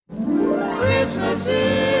Christmas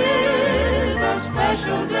is a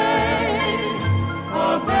special day,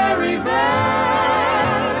 a very,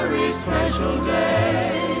 very special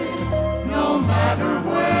day. No matter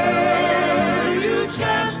where you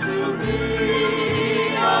chance to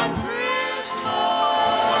be on Christmas.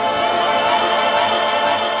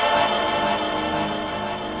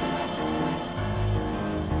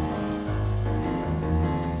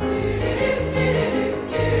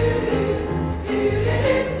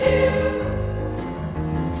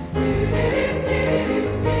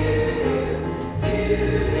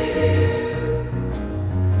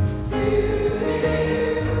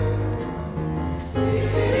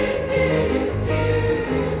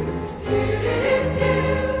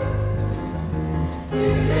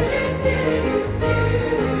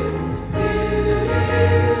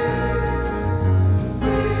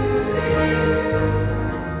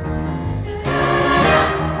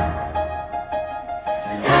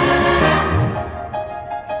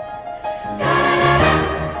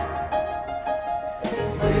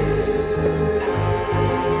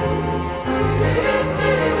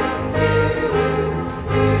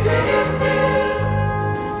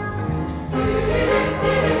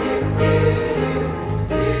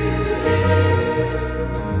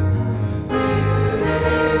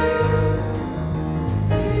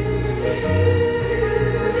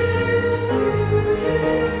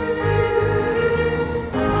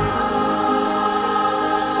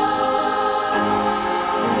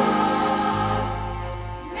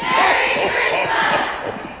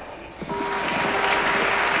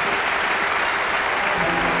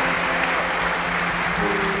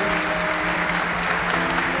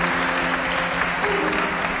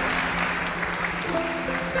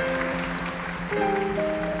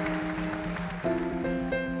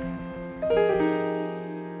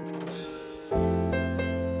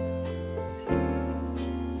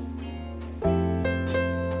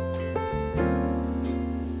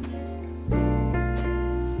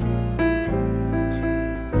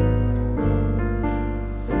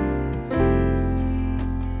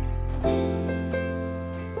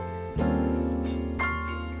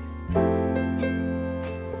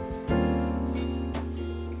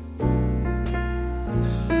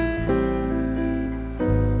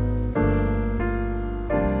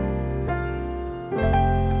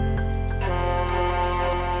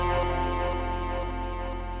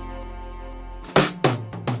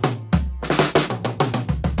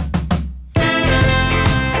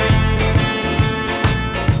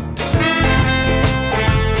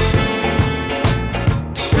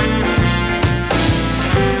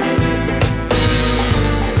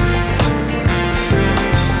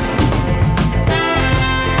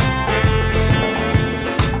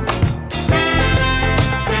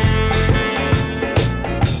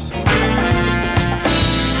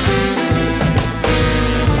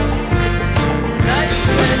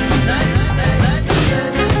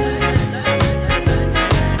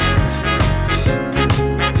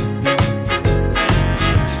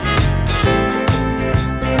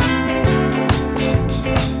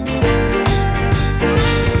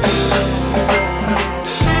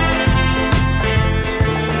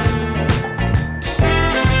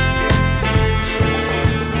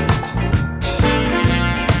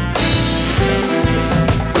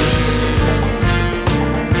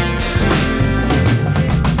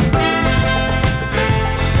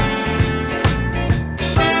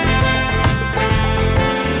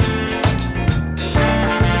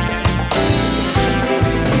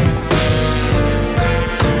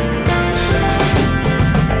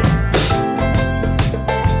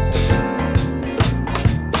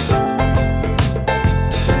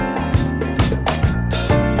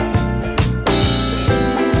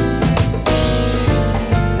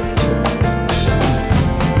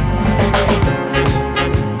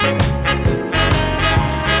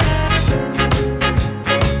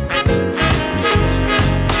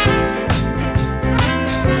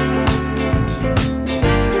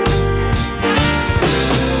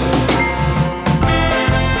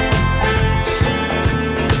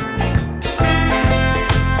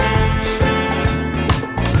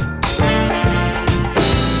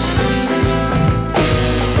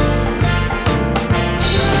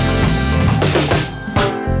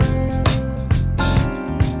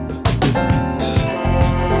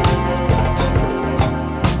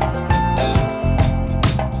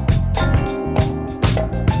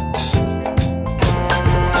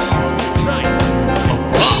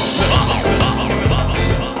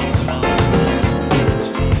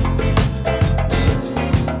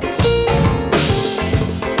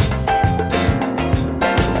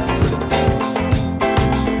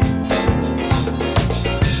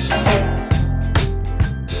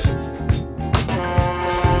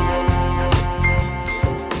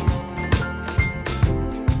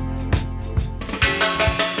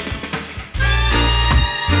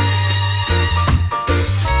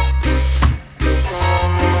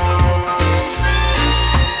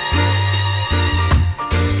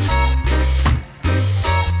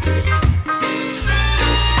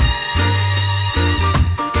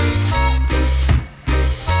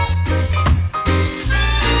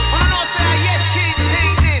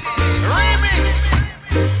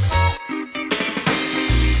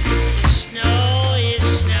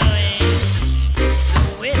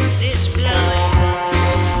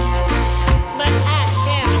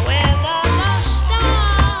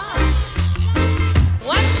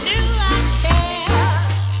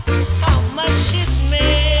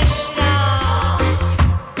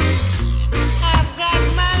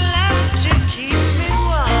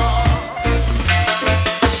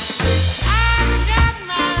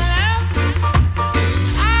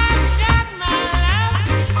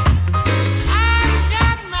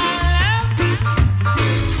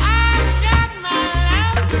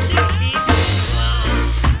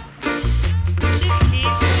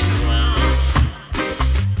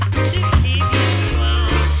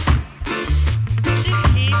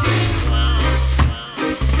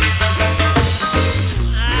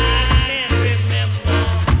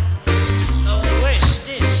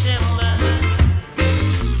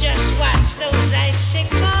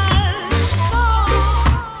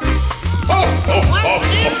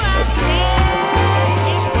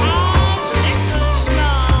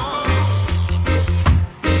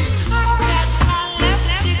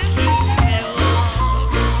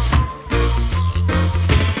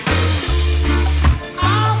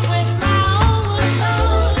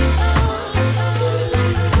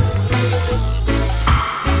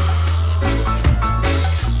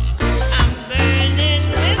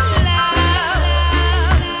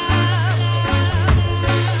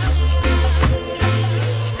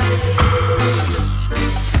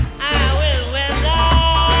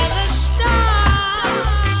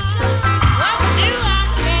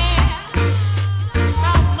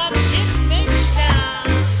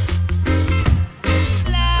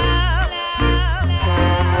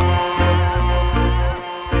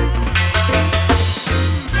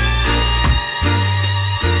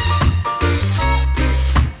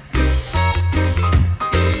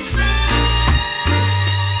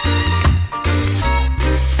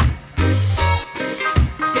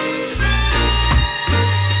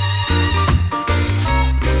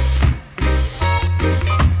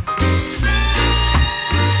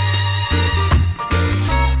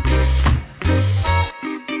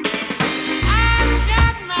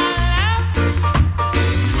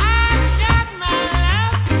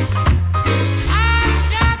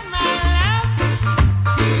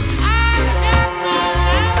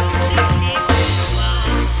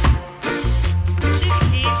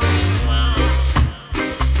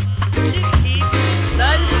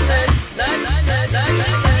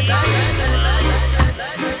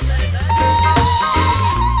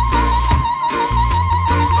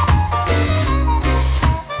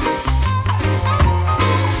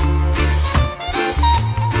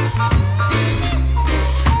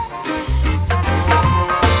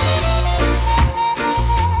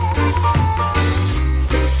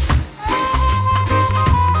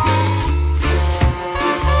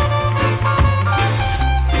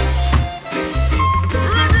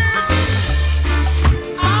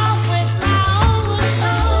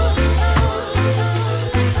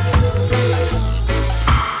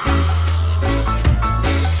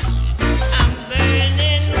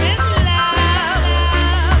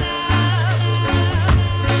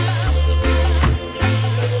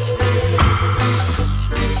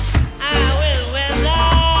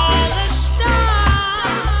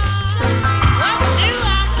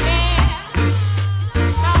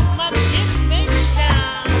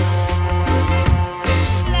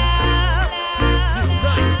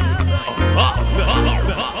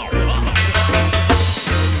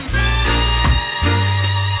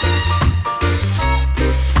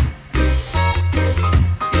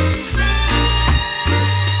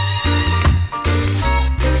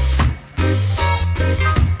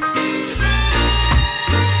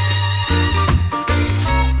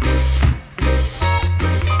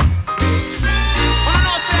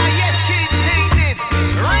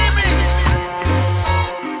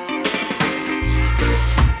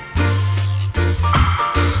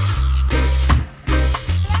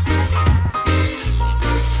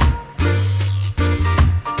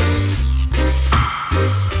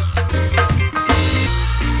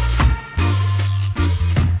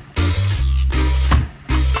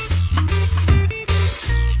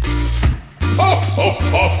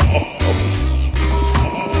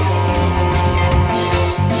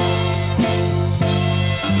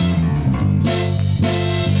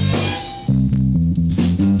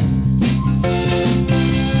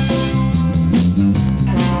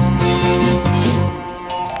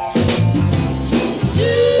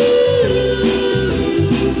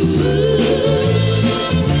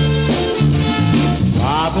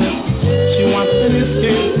 in his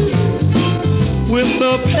skirt with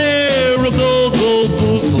a pair of go-go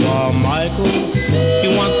boots. While Michael, he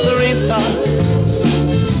wants a race car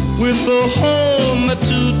with a home a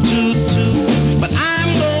toot-toot-toot. But I'm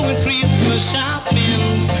going Christmas shopping.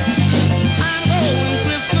 I'm going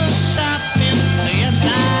Christmas shopping. Yes,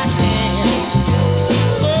 I am.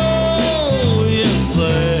 Oh, yes, I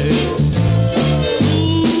am.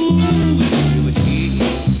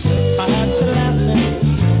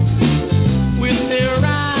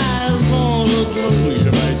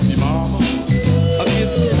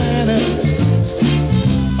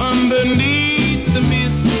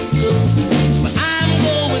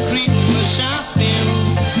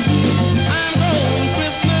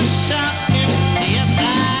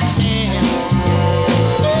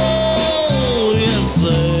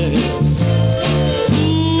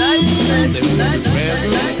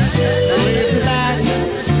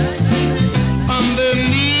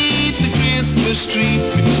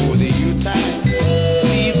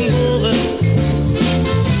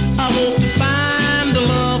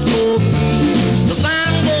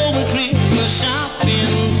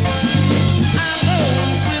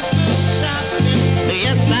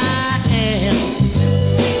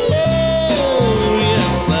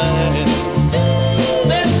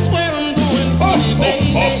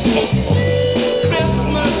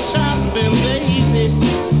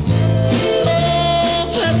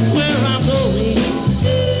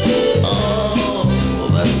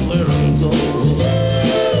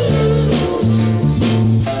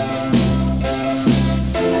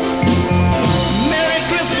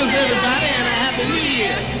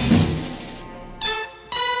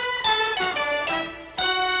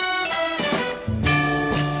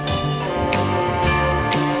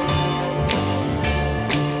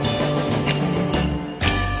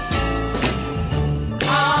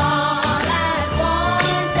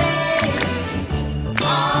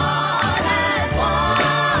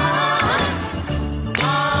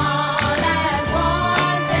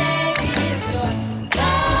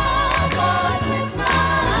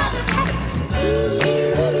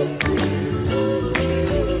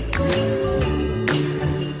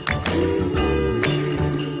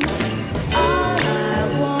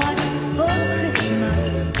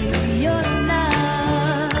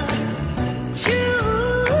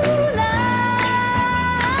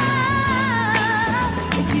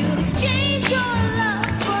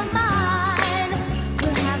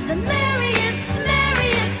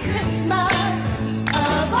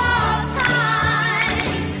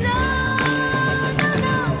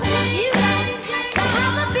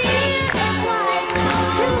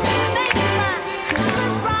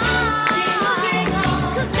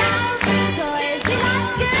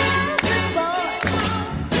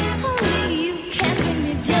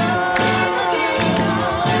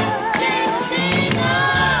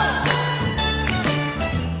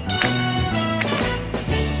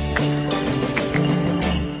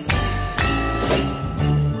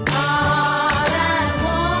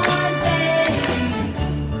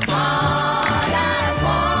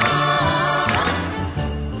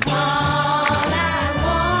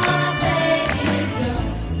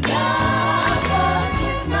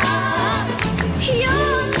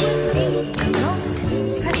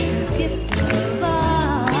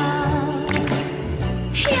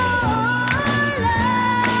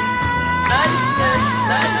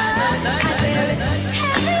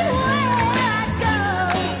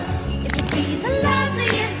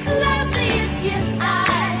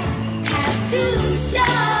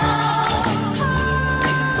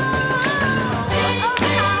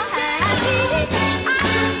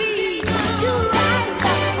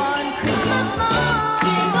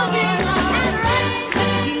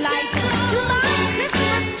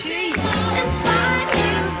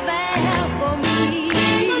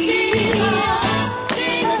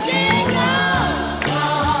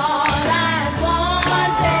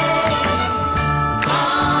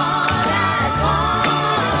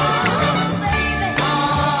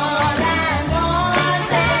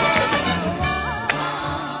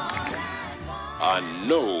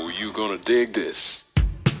 dig this.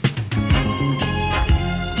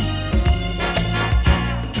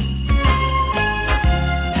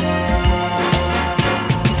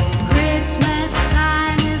 Christmas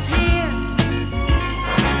time is here.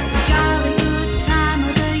 It's a jolly good time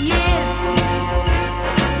of the year.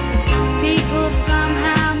 People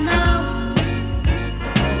somehow know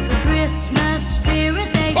the Christmas spirit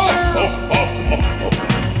they show.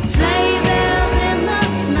 Sleigh bells in the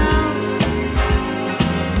snow.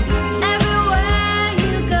 Everywhere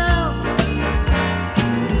you go,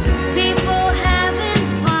 people having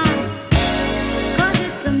fun. 'Cause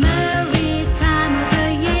it's a merry time.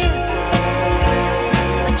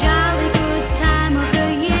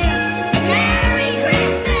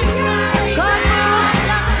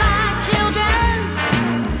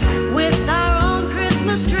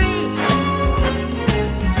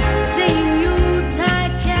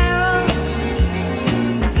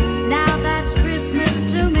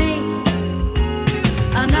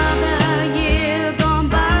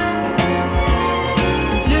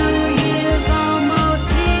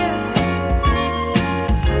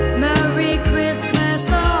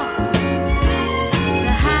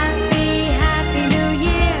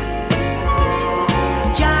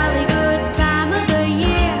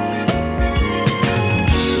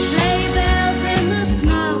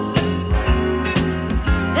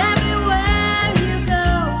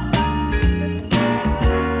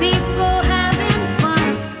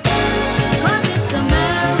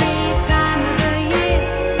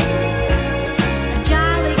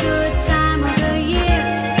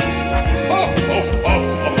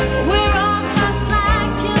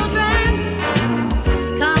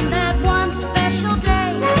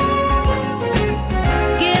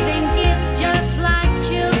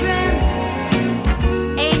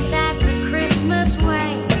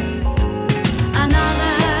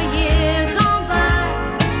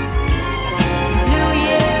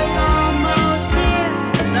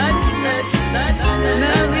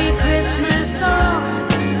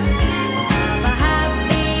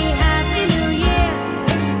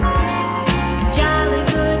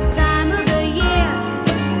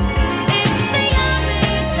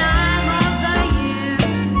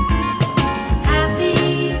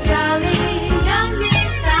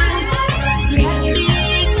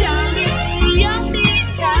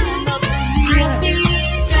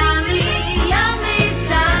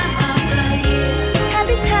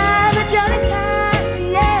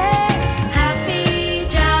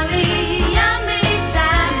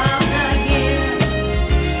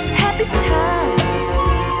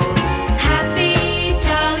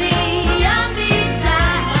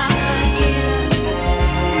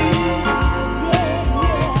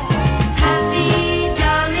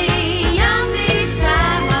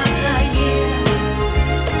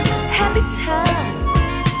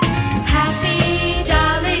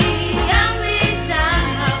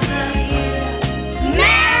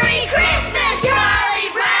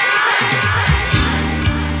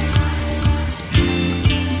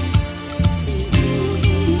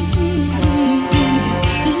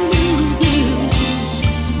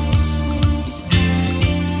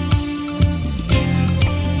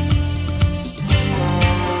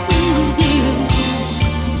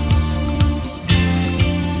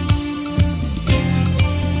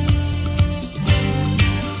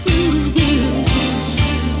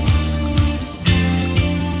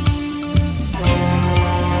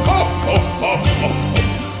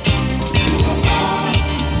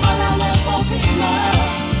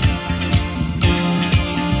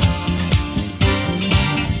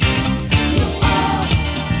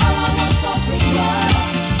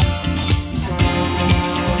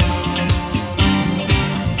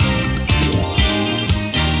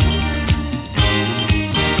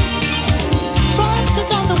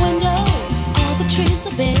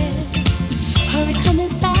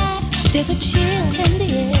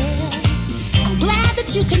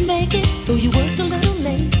 you can make it, though you worked a little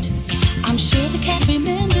late. I'm sure the cat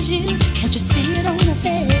remembers you. Can't you see it on her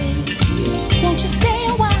face? Won't you stay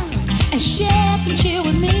a while and share some cheer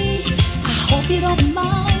with me? I hope you don't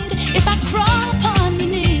mind if I crawl upon your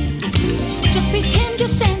knee. Just pretend you're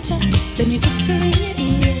Santa, let me whisper in your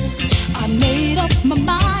ear. I made up my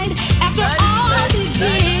mind after all these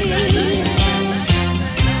years.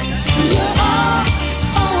 You're all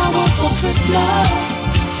I want for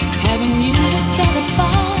Christmas. Having you will satisfy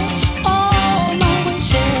all my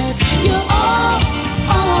wishes. You're all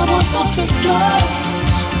I want for Christmas.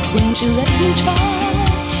 Won't you let me try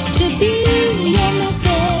to be your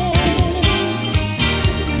missus?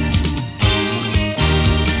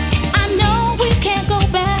 I know we can't go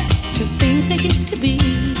back to things that used to be.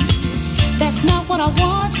 That's not what I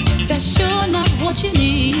want, that's sure not what you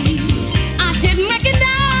need. I didn't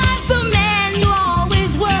recognize the man you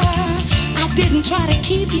always were. I didn't try to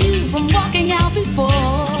keep you from walking out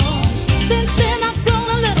before. Since then I've grown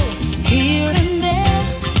a little here and there.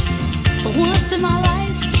 For once in my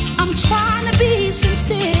life, I'm trying to be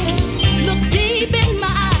sincere. Look deep in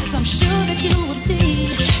my eyes, I'm sure that you will see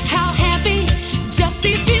how happy just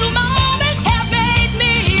these few moments have made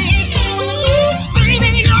me. Ooh,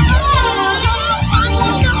 baby,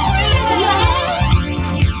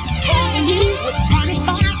 having you would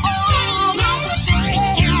satisfy all my wishes.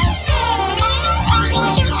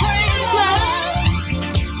 Christmas,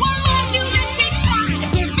 won't you let me try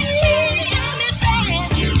to be your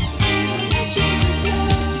missus?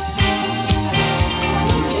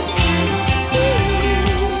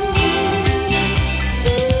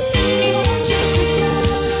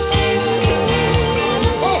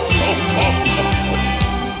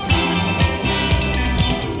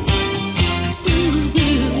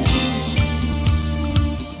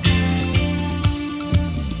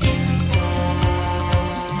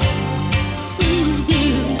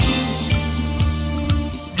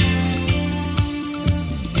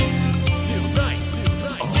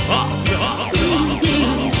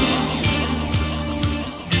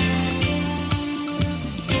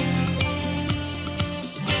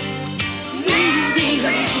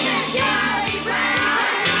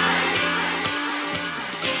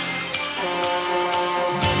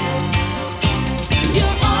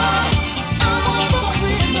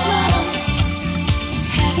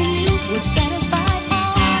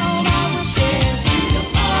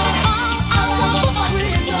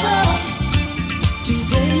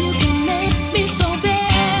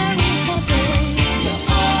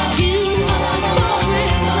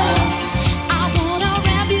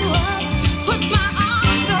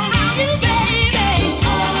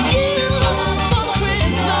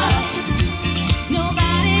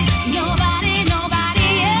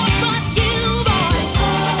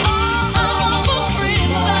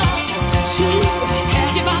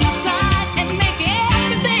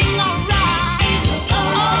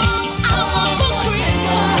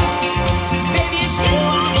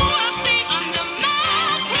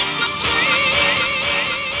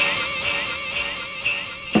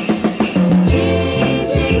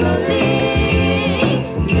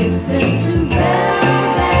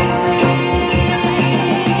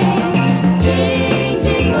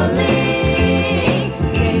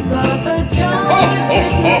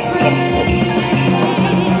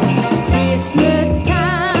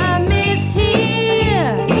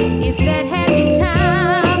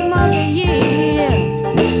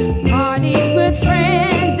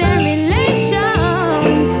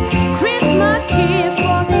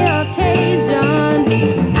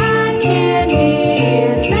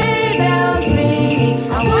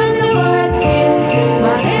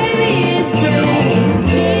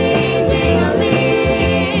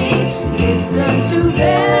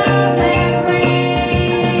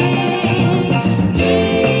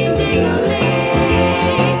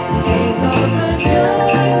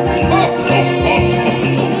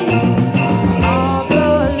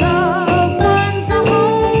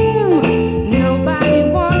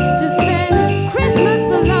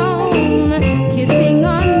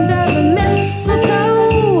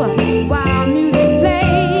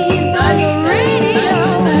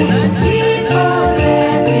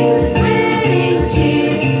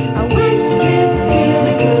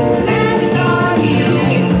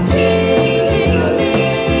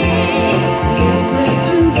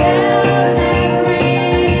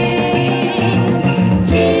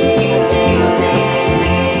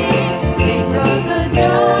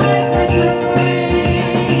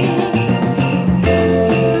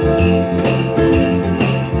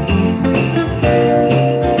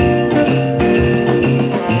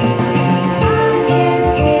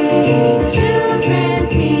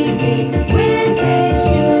 When they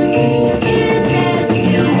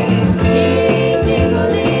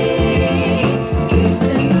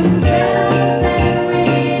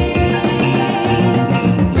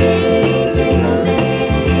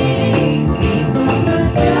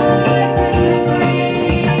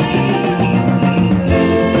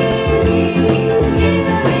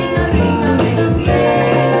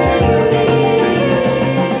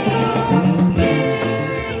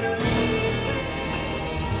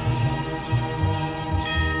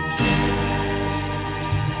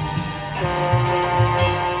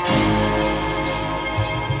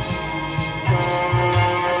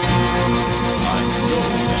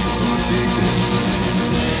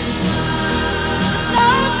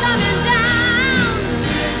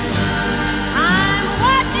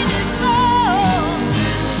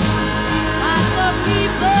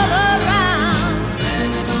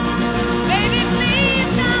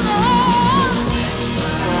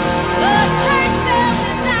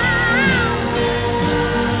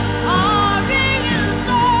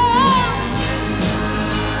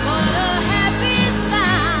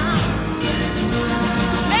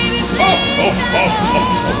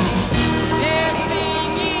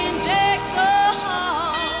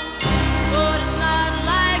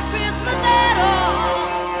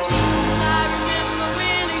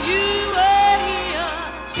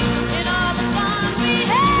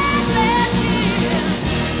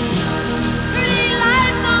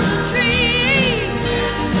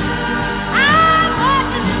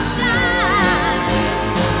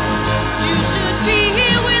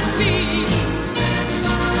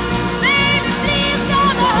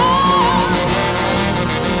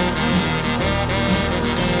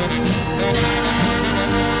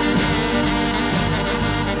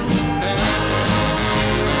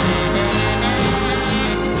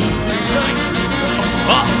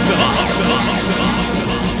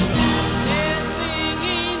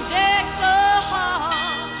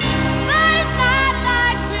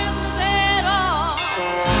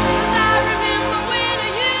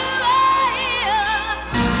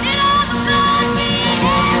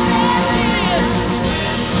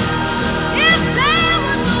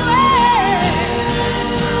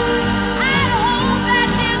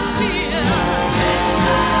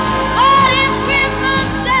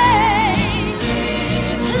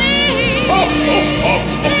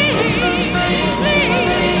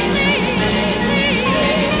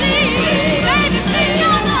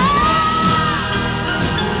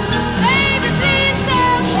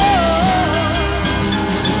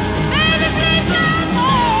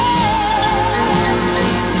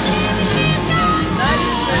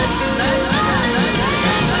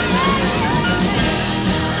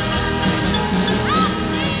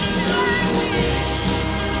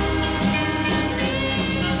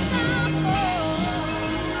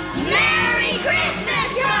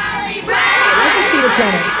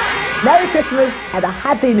 2020. Merry Christmas and a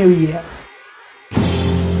Happy New Year.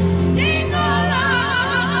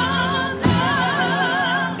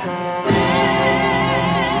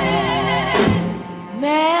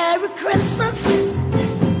 Merry Christmas,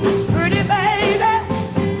 pretty baby.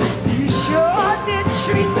 You sure did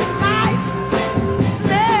treat me nice.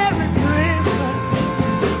 Merry Christmas,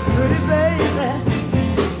 pretty baby.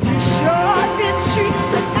 You sure did treat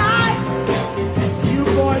me nice. You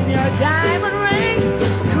bought me a diamond ring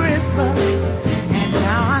for Christmas, and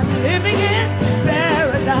now I'm living in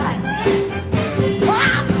paradise. Well,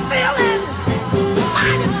 I'm feeling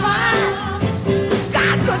mighty fine.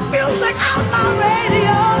 Got good music on my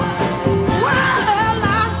radio. Well,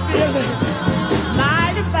 I'm feeling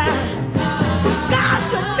mighty fine. Got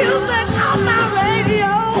good music on my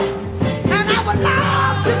radio, and I would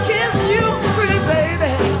love to kiss you, pretty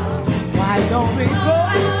baby. Why don't we go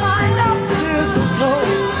and find a mistletoe?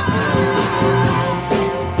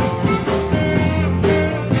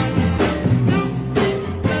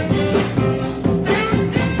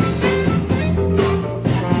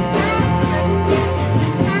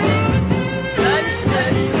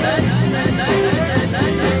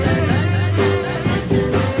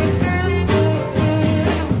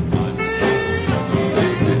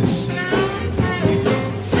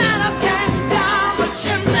 Santa came down the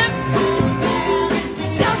chimney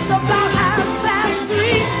just about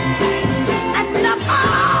 3:30, and left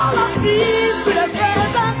all of these pretty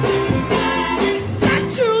presents that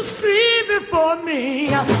you see before me.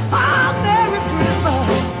 Oh, Merry Christmas,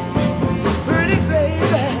 pretty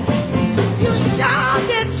baby. You sure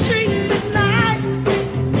did treat me nice.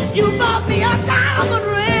 You bought me a diamond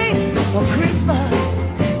ring for Christmas,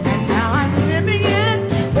 and now I'm living in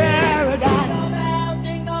paradise.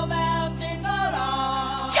 Jingle bells, jingle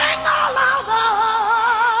all. Jingle all the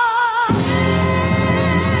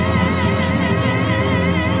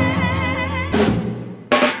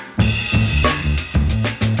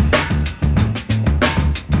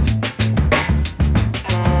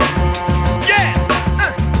Yeah!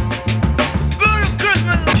 Spirit of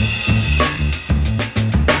Christmas!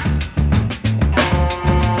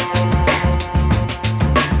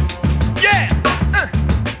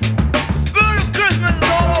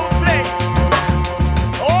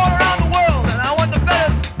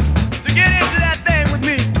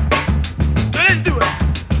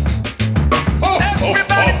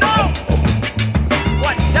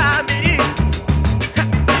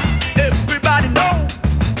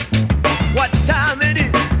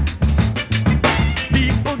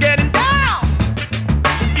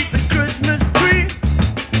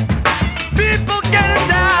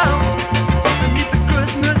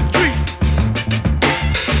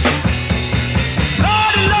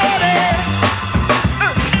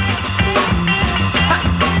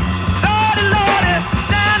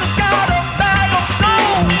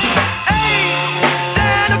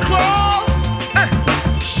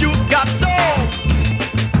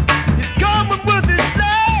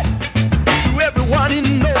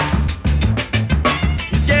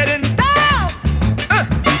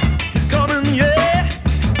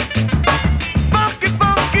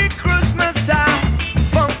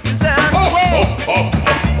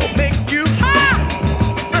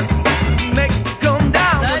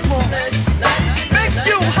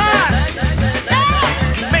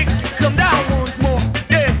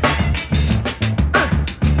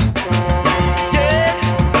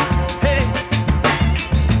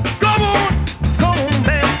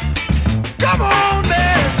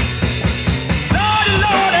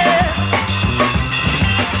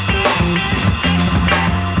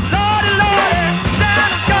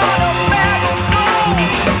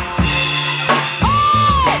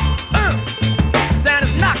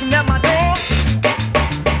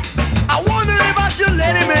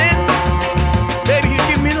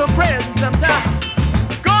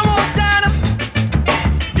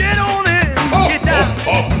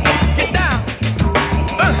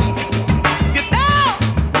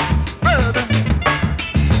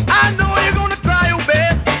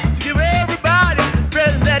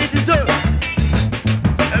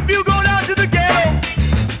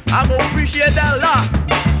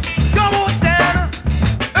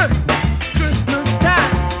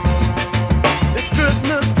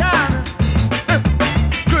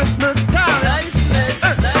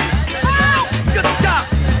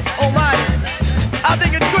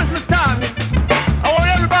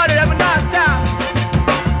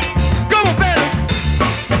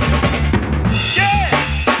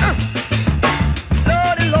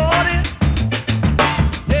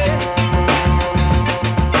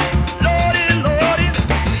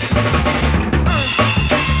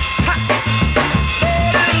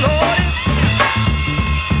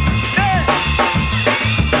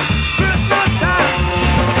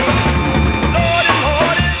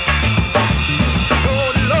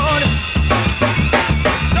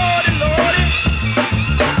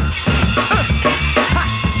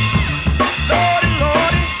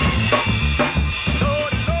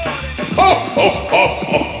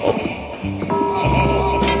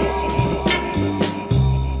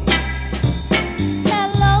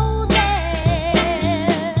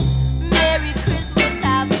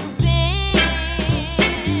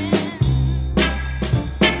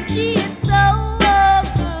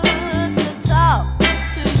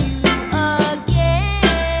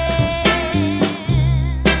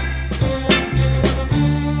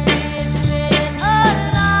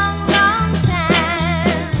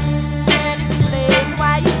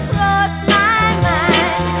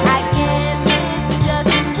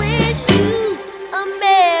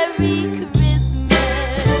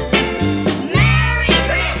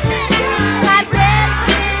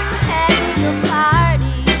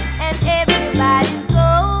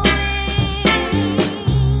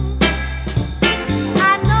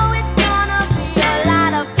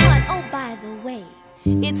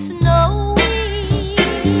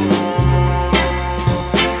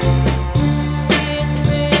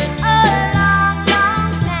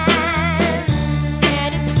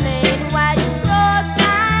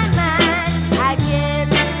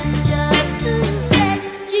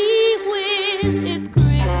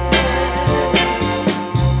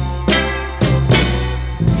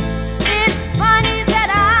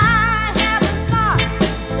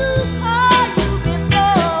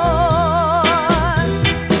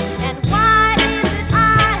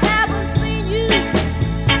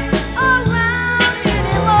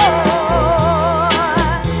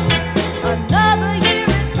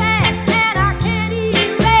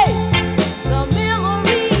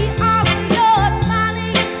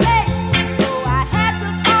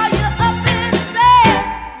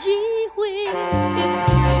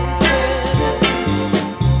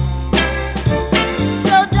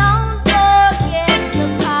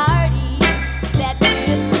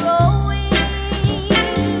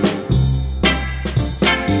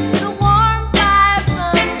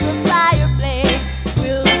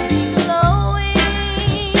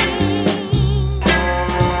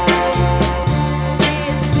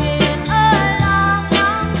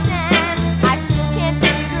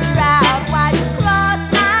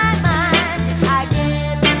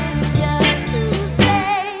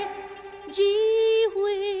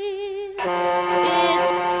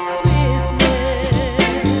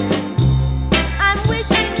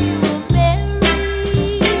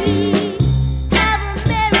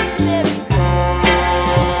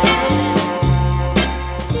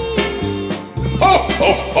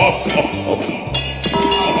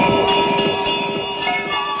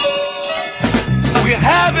 We're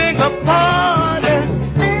having a party,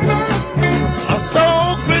 a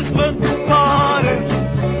soul Christmas party.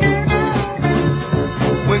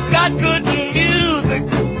 We got good music,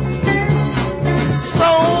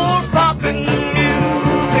 soul poppin'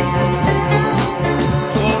 music.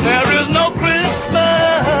 Well, there is no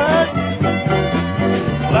Christmas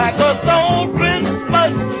like a soul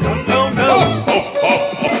Christmas. No, no.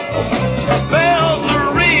 Bells are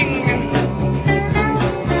ringing,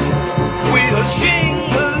 we are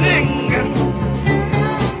shing-a-linging,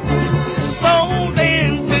 soul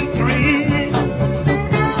dancing free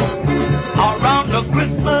around the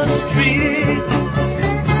Christmas tree.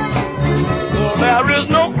 Well, there is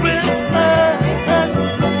no Christmas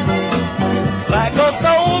like a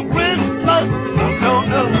soul Christmas. No,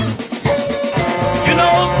 no. You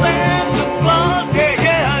know, Santa Claus, yeah,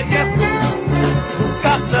 yeah, yeah,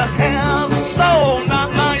 got to have a soul,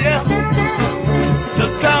 nah, yeah, to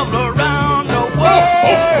travel around the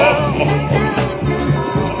world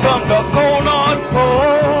from the cold North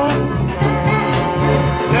Pole.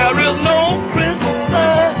 There is no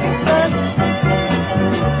Christmas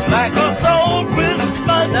like a soul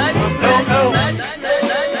Christmas. No, no.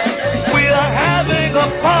 We are having a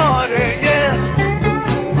party, yeah,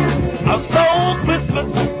 a soul Christmas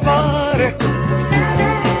party.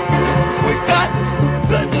 We got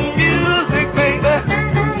good music, baby,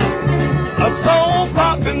 a soul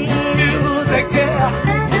poppin' music, yeah.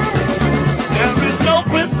 There is no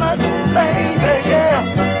Christmas, baby, yeah,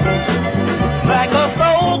 like a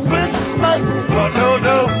soul Christmas. Oh, no,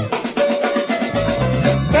 no.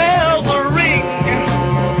 Bells are ringing,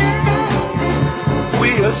 we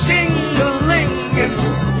are shing-a-linging,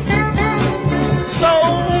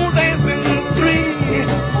 soul dancing free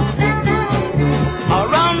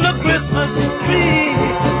around the Christmas tree.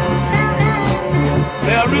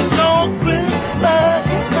 There is no Christmas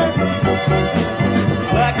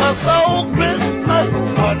like a soul Christmas.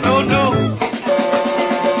 Oh, no, no.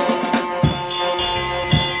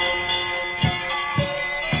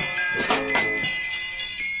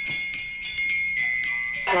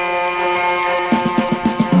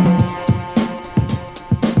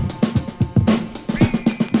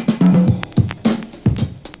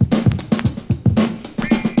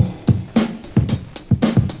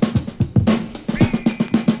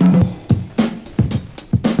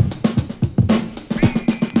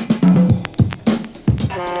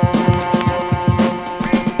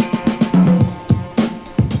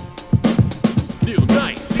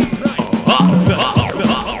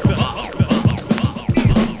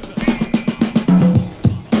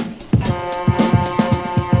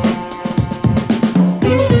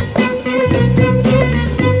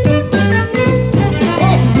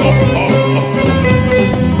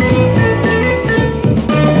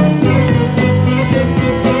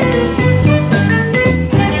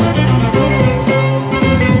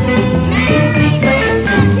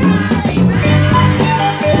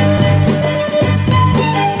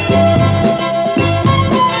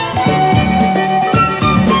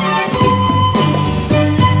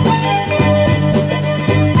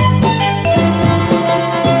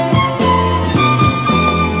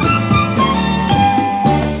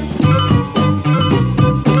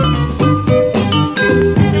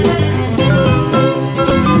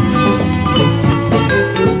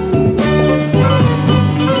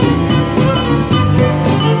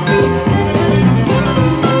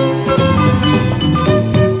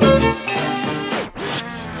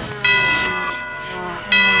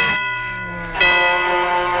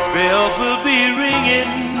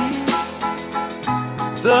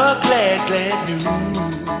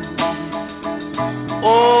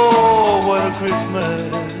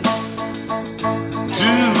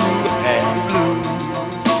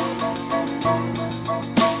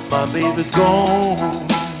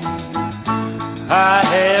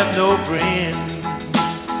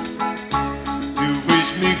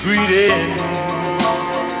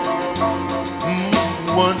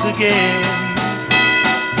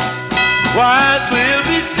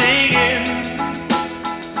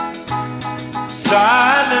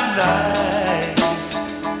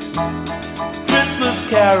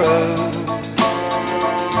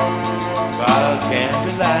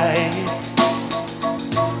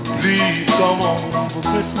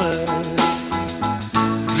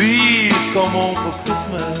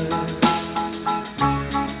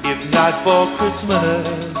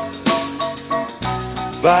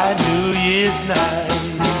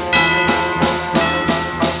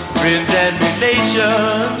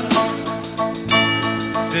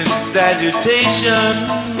 Salutations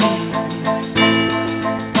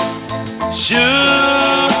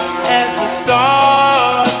Just as the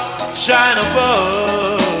stars shine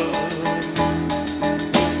above.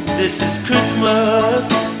 This is Christmas.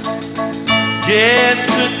 Yes,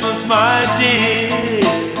 Christmas, my dear.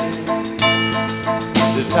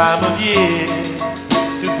 The time of year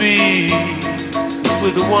to be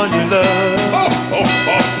with the one you love.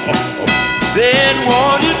 Then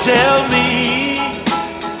won't you tell me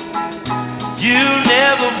you'll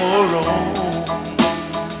never more roam?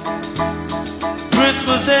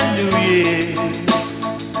 Christmas and New Year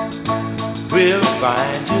will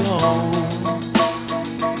find you home.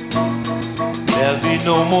 There'll be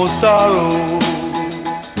no more sorrow,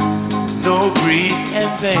 no grief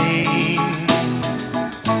and pain,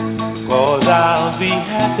 'cause I'll be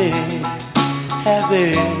happy,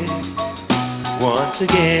 happy once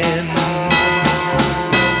again.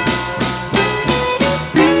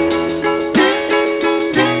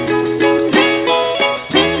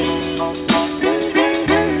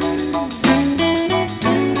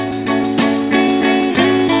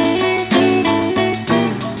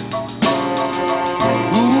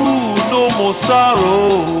 Sorrow,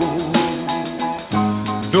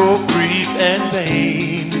 no grief and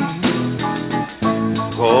pain,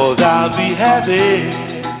 'cause I'll be happy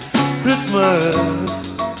Christmas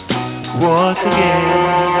once again.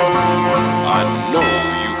 I know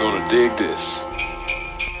you're gonna dig this.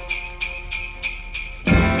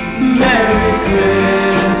 Merry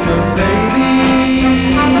Christmas, baby.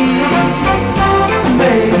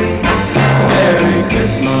 Baby, Merry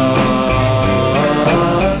Christmas.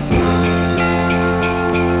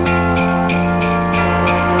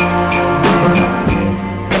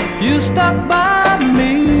 Stop by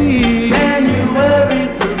me January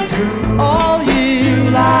through June, all year,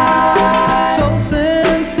 July, so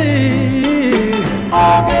sincere.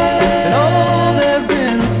 August. And oh, there's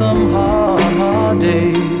been some hard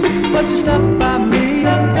days, but you stop by me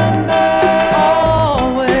September,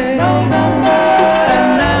 always. November, And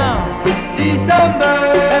now, December.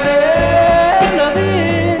 at the end of the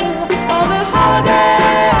year, on this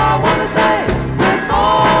holiday, I wanna say with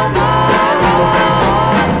all my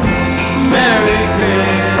heart, Merry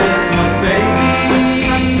Christmas, baby.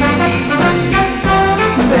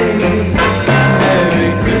 Baby, Merry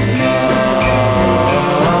Christmas.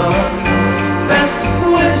 Best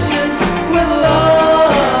wishes with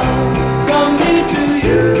love from me to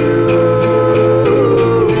you.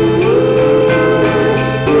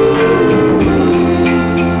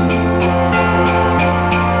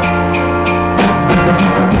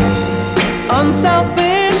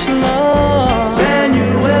 unselfish love.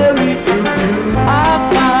 January through June, I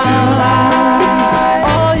found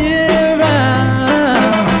all year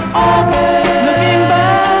round. Looking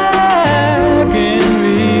back in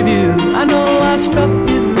review, I know I struck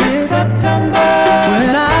it with September,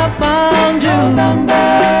 when I found you.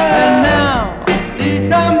 And now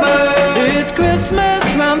December. it's Christmas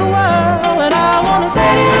round the world, and I wanna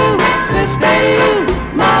say to you, this day to you,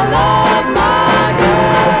 my love, my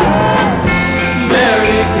girl.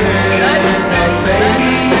 Merry Christmas.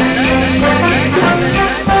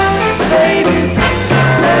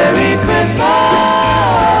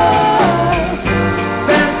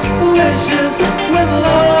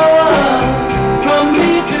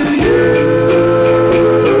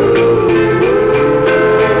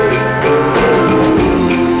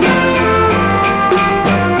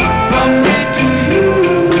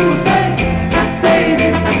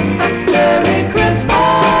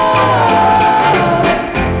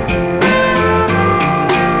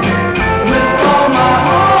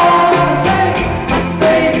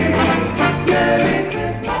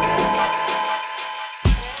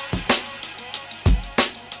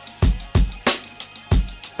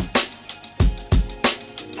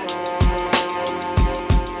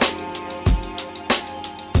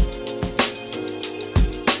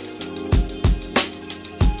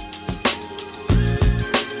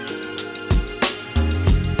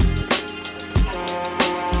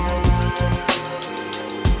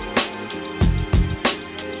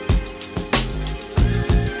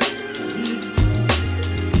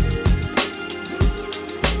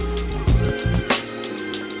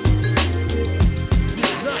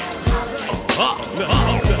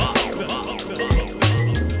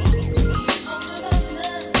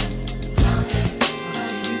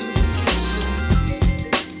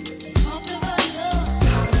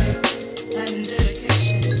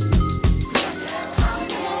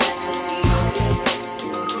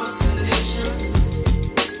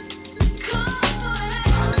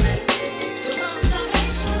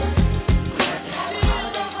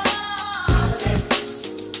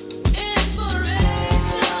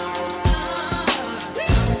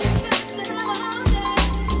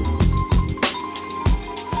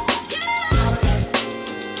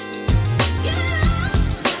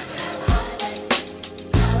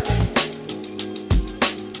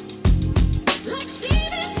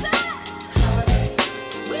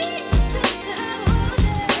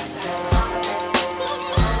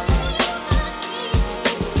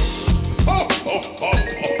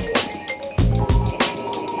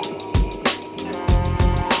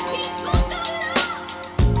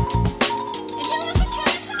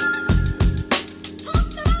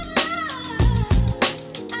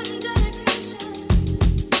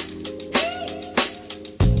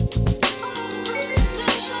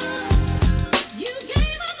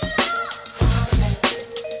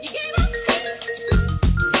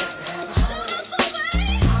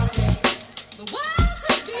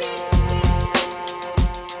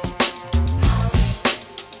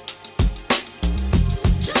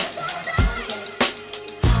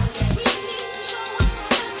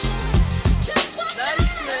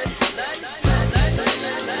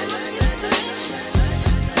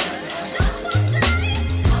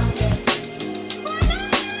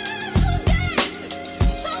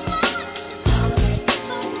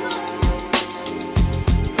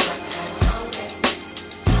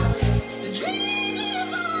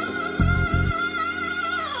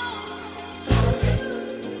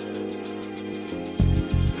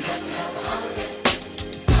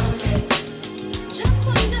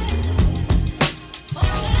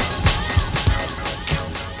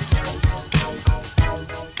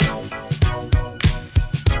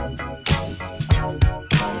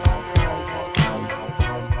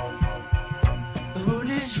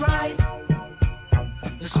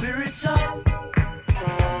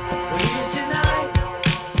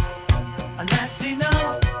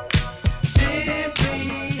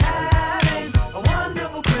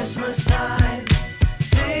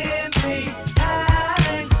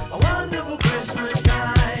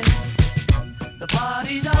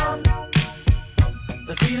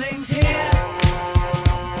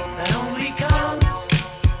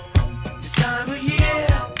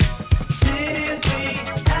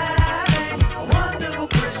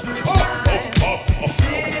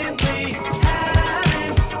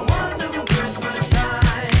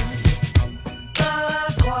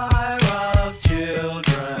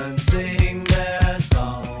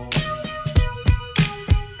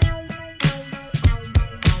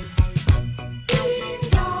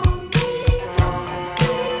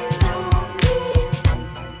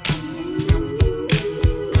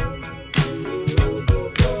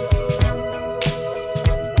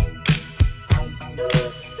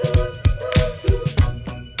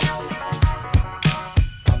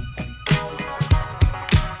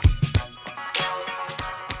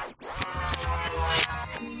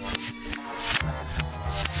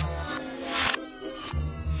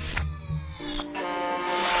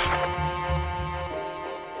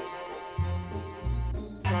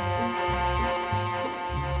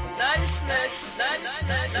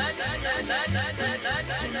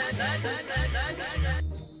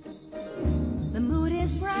 The mood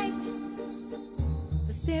is right,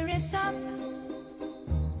 the spirit's up.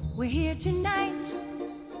 We're here tonight,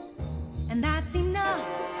 and that's enough.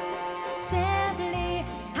 Simply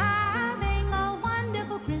having a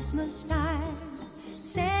wonderful Christmas time.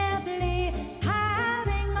 Simply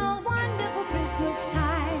having a wonderful Christmas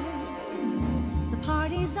time. The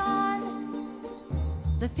party's on,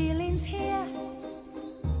 the feeling's here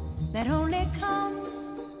that only comes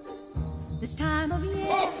this time of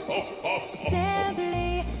year.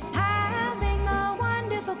 Simply having a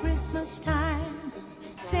wonderful Christmas time.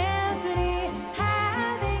 Simply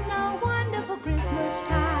having a wonderful Christmas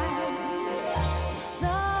time.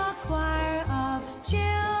 The choir of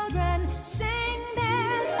children sing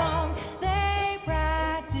their song. They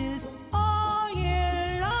practice all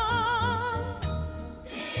year long.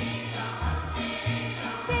 Ding dong, ding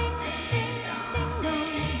dong, ding ding ding dong.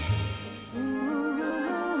 Ooh,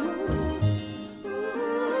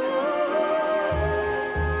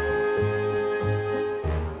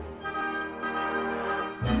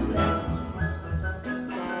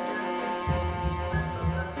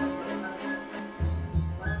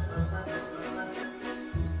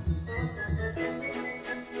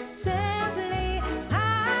 simply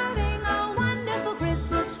having a wonderful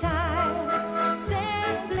Christmas time.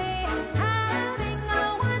 Simply having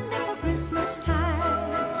a wonderful Christmas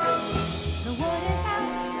time. The word is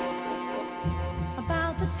out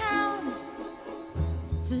about the town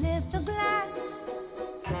to lift a glass.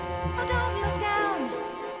 Oh, don't look down.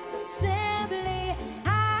 Simply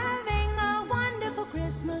having a wonderful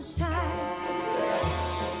Christmas time.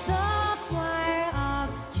 The choir of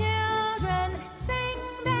children sing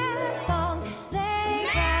their song. They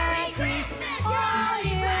practice all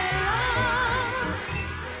year long.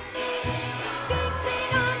 Ding, ding, ding,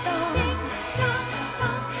 dong, dong, ding, dong,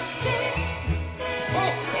 dong, ding, ding,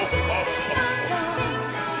 ding, ding, dong, dong, ding,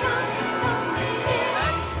 dong, dong, ding.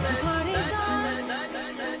 The party's on,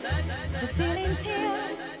 the feeling's here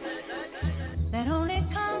that only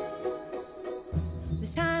comes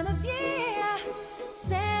this time of year.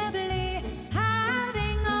 Simply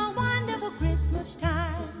having a wonderful Christmas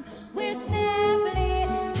time. We're simply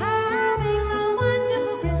having a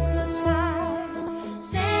wonderful Christmas time.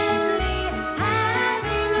 Simply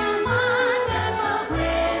having a wonderful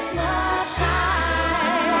Christmas time.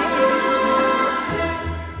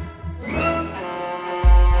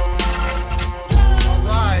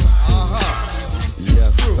 Right,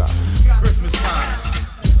 Yes, sir. Christmas time.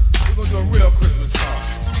 We're gonna do a real Christmas song.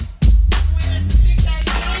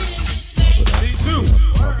 Me too.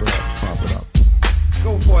 Pump it up.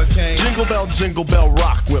 Go for it, Kane. Jingle bell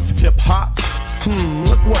rock with hip hop.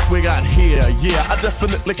 Look what we got here. Yeah, I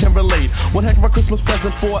definitely can relate. One heck of a Christmas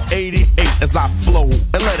present for 88 as I flow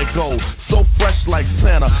and let it go. So fresh like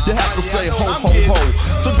Santa, you have to say ho, ho,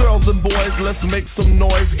 ho. So girls and boys, let's make some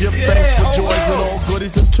noise. Give thanks for joys and all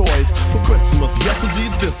goodies and toys for Christmas. Yes,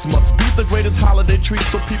 indeed, this must be the greatest holiday treat.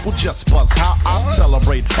 So people just buzz how I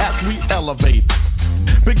celebrate as we elevate.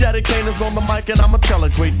 Big Daddy Kane is on the mic and I'ma tell a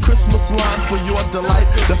great Christmas line for your delight.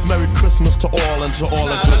 That's Merry Christmas to all and to all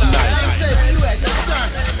a good night. I ain't say where you at. Yo, son,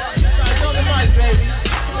 on the mic, baby.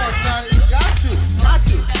 Come on, son. You got to.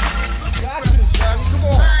 Shaggy. Come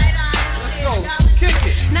on. Let's go. Kick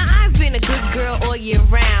it. Now I've been a good girl all year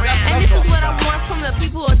round, and this is what I want from the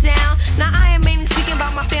people who are down. Now I am mainly speaking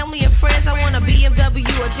about my family and friends. I want a BMW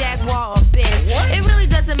or Jaguar or Benz. It really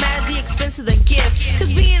doesn't matter the expense of the gift,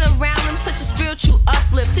 cause being around them such a spiritual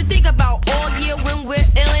uplift. To think about all year when we're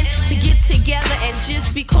illin', to get together and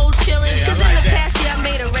just be cold chillin'. Cause in the past year I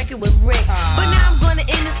made a record with Rick, but now I'm gonna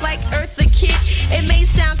end this like Eartha Kitt. It may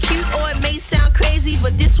sound cute or it may sound crazy,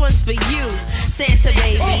 but this one's for you, Santa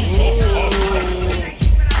baby.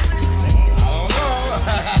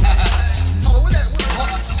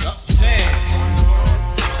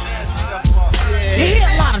 You hear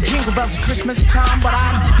a lot of jingle bells at Christmas time, but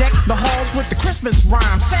I deck the halls with the Christmas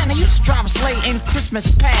rhyme. Santa used to drive a sleigh in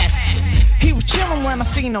Christmas past. He was chillin' when I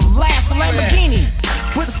seen him last. A Lamborghini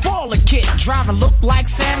with a spoiler kit. Driving looked like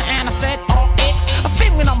Santa, and I said, oh, it's a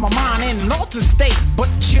feeling on my mind in an altered state. But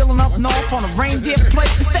chillin' up north on a reindeer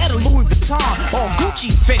plate instead of Louis Vuitton or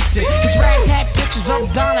Gucci fixin'. His rags had pictures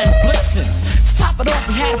of Donna and Blitzen. To top it off,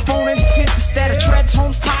 he had a phone in the tip instead of treads,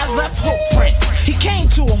 homes, tires, left hook prints. He came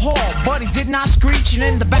to a halt, but he did not screech. And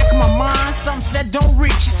in the back of my mind, something said don't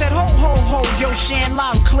reach. He said, ho, ho, ho, yo, Shan,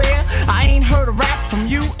 loud and clear. I ain't heard a rap from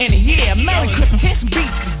you in a year. Merry Christmas, here's some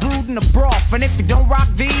beats that's brewed in the broth. And if you don't rock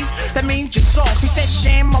these, that means you're soft. He said,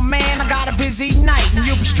 Shan, my man, I got a busy night, and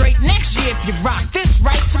you'll be straight next year if you rock this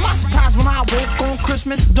right. To my surprise, when I woke on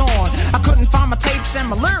Christmas dawn, I couldn't find my tapes and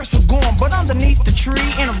my lyrics were gone. underneath the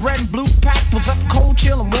tree in a red and blue pack was up Cold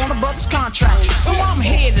Chill and Warner Brothers contract. So I'm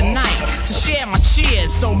here tonight to share my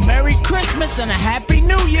cheers. So Merry Christmas and a Happy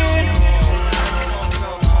New Year.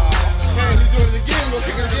 Okay, we do it again. We'll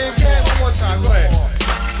kick it again. One more time. Go ahead.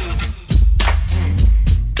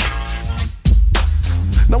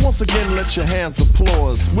 Now once again, let your hands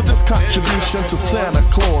applause with this contribution to Santa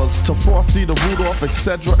Claus, to Frosty, to Rudolph,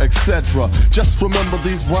 etc., etc. Just remember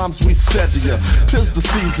these rhymes we said to you. 'Tis the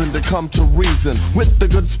season to come to reason. With the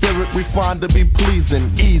good spirit we find to be pleasing,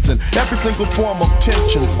 easing every single form of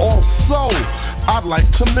tension. Also, I'd like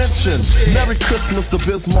to mention Merry Christmas to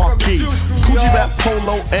Biz Markie, Coogee Rap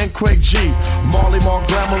Polo, and Craig G. Marley Marl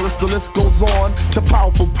Glamorous, the list goes on, to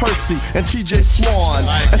Powerful Percy and TJ Swan.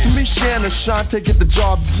 And to me, Shannon Shante, get the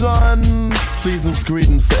job done. Season's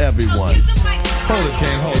greetings to everyone. Hold it,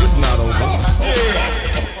 King. Hold. This is not over.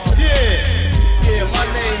 Yeah. My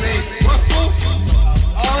name ain't Russell,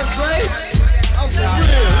 Andre. I'm for real.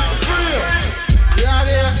 This is real. You out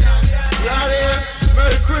here?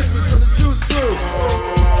 Merry Christmas to the Juice Crew.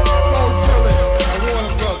 Cold chillin'. I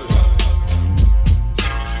Warner Brothers.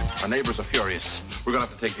 Our neighbors are furious. We're gonna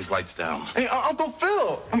have to take these lights down. Hey, Uncle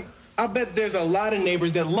Phil. I bet there's a lot of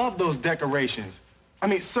neighbors that love those decorations. I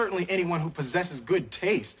mean, certainly anyone who possesses good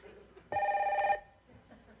taste.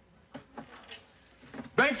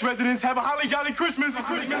 Banks residents, have a holly jolly Christmas.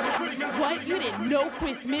 What? You didn't know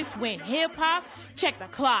Christmas went hip-hop? Check the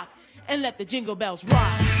clock and let the jingle bells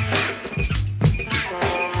rock.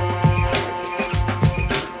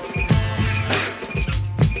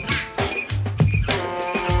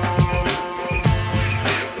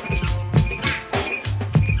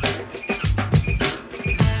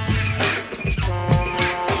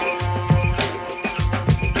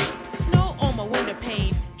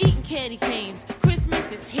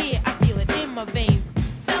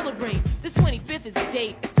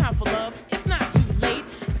 It's time for love, it's not too late.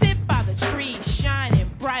 Sit by the tree, shining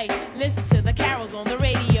bright. Listen to the carols on the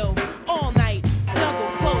radio all night. Snuggle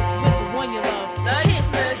close with the one you love. Kiss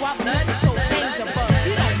while the mistletoe hangs above.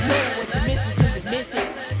 You don't know what you're missing till you miss it.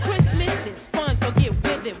 Christmas is fun, so get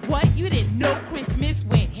with it. What? You didn't know Christmas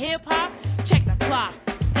went hip-hop? Check the clock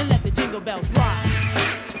and let the jingle bells rock.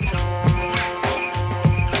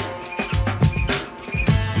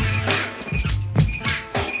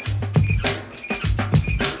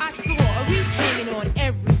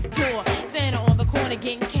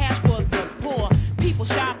 Getting cash for the poor. People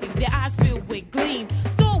shopping, their eyes filled with gleam.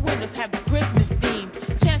 Store windows have the Christmas theme.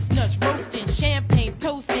 Chestnuts roasting, champagne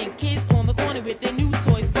toasting. Kids on the corner with their new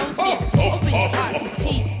toys boasting. Open your heart, this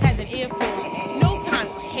tea has an earful. No time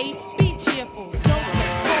for hate, be cheerful.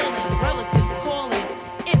 Snowflakes falling, relatives calling.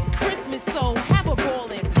 It's Christmas, so have a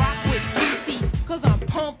ballin'. Rock with sweet tea, cause I'm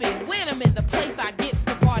pumping. When I'm in the place, I gets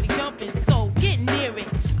the party jumping. So get near it,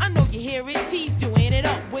 I know you hear it. T's doing it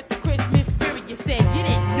up with the Christmas spirit. You said you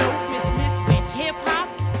didn't know Christmas went hip-hop?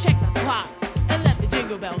 Check the clock and let the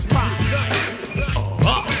jingle bells rock.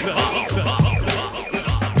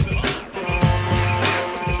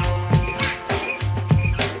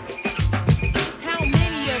 How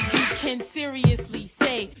many of you can seriously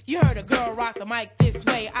say you heard a girl rock the mic this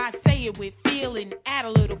way? I say it with feeling, add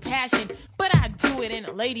a little passion, but I do it in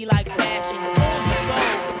a ladylike fashion. On the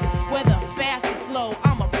road, whether fast or slow,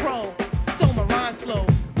 I'm a pro, so my rhymes flow.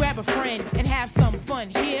 Grab a friend and have some fun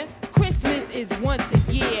here. Christmas is once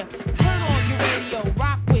a year. Turn on your radio,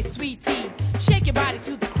 rock with sweet tea. Shake your body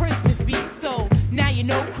to the Christmas beat. So now you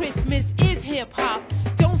know Christmas is hip-hop.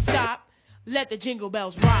 Don't stop, let the jingle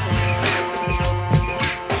bells rock.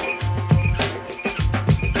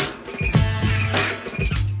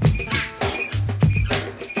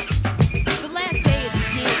 The last day of the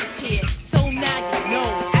year is here, so now you know.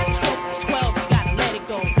 After stroke 12, you gotta let it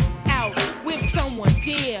go. Out with someone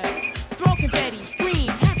dear. Throw confetti, scream,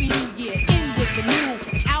 Happy New Year. In with the new,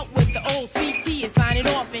 out with the old. Sweet tea is signing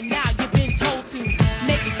off, and now you've been told to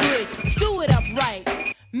make it good, do it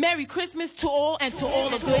upright. Merry Christmas to all, and to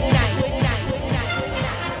all a good night. Good night. Good night.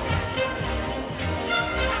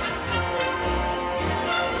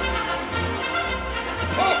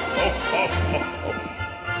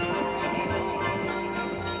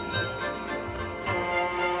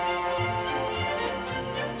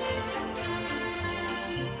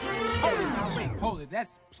 Hold it,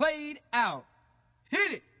 that's played out.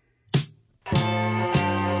 Hit it!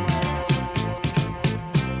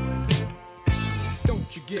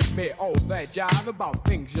 Don't you give me all that jive about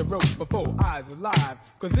things you wrote before I was alive.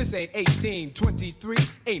 Cause this ain't 1823,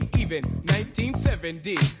 ain't even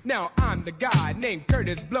 1970. Now I'm the guy named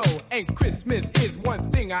Curtis Blow, and Christmas is one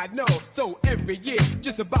thing I know. So every year,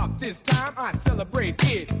 just about this time, I celebrate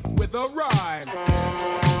it with a rhyme.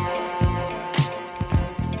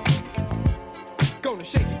 Gonna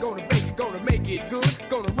shake it, gonna bake it, gonna make it good.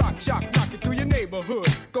 Gonna rock, shock, knock it through your neighborhood.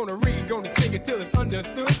 Gonna read, gonna sing it till it's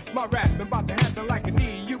understood. My rapping about to happen like a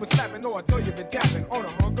knee. You been slapping or I thought you been tapping on a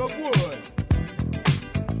hunk of wood.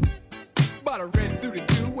 Bought a red suited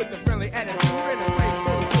dude with a friendly attitude and a slave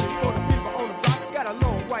full of goodies for the people on the block. Got a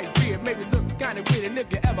long white beard, maybe looks kinda weird, and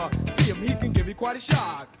if you ever see him, he can give you quite a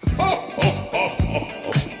shock.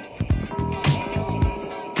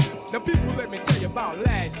 Now people, let me tell you about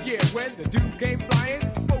last year when the dude came flying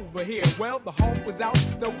over here. Well, the hawk was out,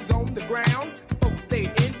 snow was on the ground. Folks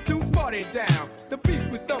stayed in to party down. The beat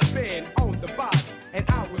was thumping on the box, and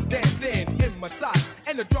I was dancing in my socks.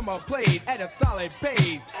 And the drummer played at a solid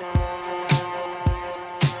pace,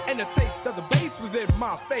 and the taste of the bass was in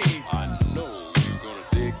my face. I know you're gonna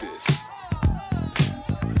dig this.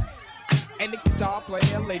 And the guitar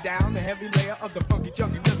player laid down the heavy layer of the funky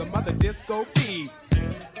junky rhythm of the disco beat.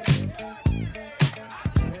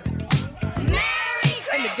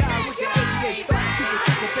 And the guy with the 88 started to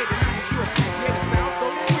participate, and I'm sure appreciate it sound so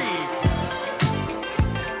sweet.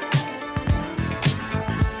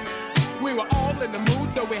 We were all in the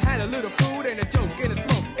mood, so we had a little food and a joke and a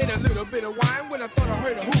smoke and a little bit of wine. When I thought I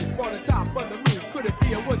heard a hoop on the top of the roof, could it be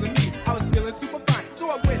it wasn't me? I was feeling super fine, so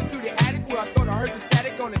I went to the attic where I thought I heard the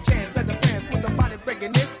static on the chance that the fans was somebody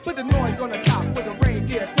breaking in. Put the noise on the top with a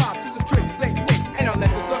reindeer drop, just a trick, Saint Nick, and I let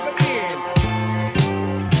the sucker in.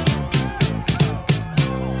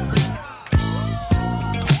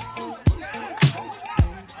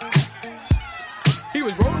 He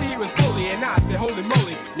was rolling, he was bully, and I said, holy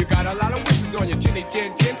moly, you got a lot of wishes on your chinny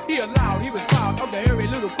chin chin. He allowed, he was proud of the hairy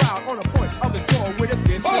little crowd on the point of his door with his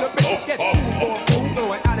skin should have been. Get cool for a fool,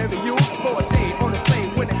 going out every you for a day on the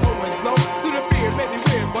slave when the cold winds blow. So the beer may be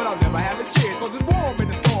weird, but I'll never have a cheer, cause it's warm in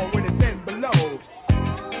the storm when it's been below.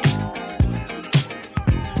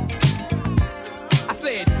 I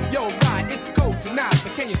said, yo, Ryan, it's cold tonight,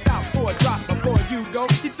 but can you stop for a drop before you go?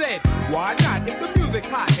 He said, why not? If the music's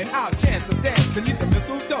hot and I'll chance a dance beneath the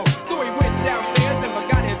mistletoe. So he went downstairs and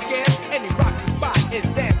forgot his scans, and he rocked the spot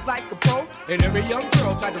and danced like a pro. And every young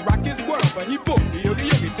girl tried to rock his world, but he booked the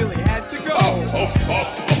oogie till he had to go.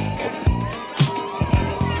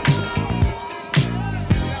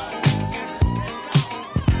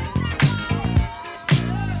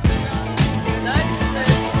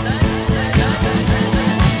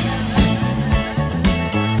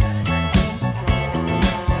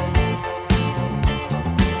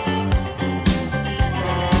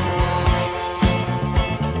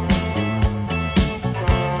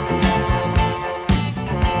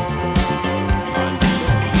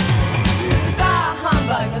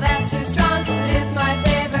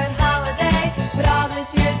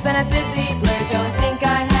 Busy blur, don't think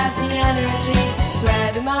I have the energy to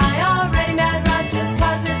rather my already mad rush just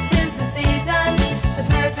cause it's 'tis the season. The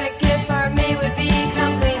perfect gift for me would be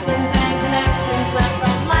completions and connections left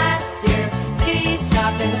from last year. Ski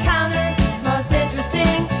shop and counter, most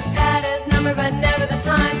interesting. Had his number but never the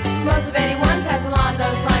time. Most of 81 pass along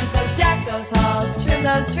those lines. So deck those halls, trim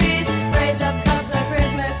those trees, raise up cups of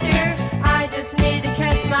Christmas cheer. I just need to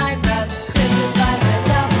catch my breath. Christmas by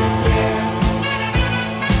myself this year.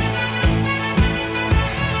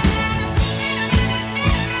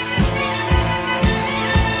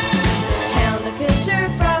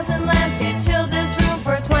 Frozen landscape, chilled this room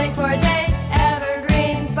for 24 days.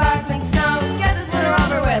 Evergreen, sparkling snow, get this winter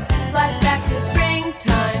over with. Flashback to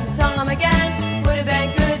springtime, saw him again. Would have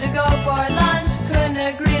been good to go for lunch. Couldn't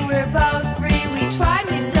agree, we're both free. We tried,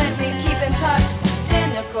 we said we'd keep in touch.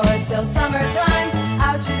 Didn't, of course, till summertime.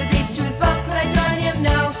 Out to the beach to his boat, could I join him?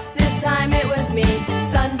 No, this time it was me.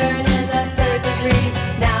 Sunburn in the 3rd degree.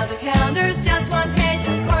 Now the calendar's just one page,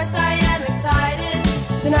 of course I am excited.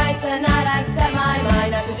 Tonight's the night I've set my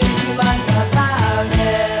mind not to do too much about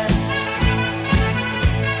it.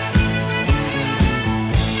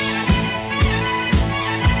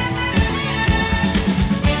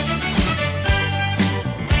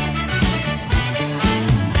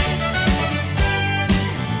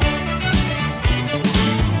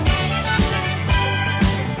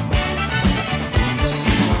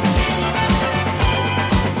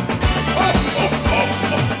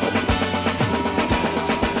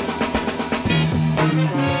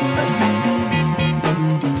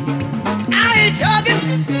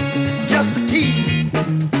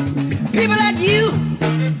 People like you,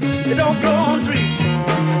 they don't grow on trees.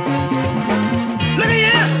 Look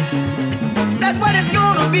here, that's what it's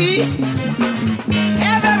gonna be.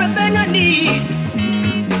 Have everything I need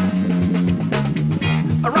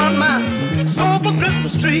around my sober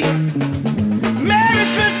Christmas tree. Merry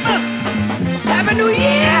Christmas, Happy New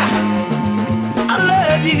Year. I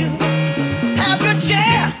love you. Have a good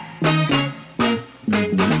chair.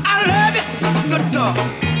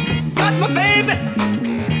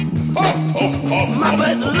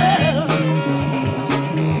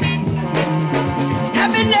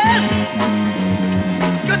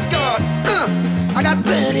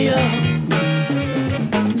 Hallelujah.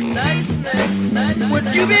 Would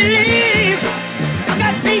you believe I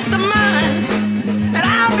got peace of mind and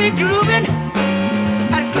I'll be grooving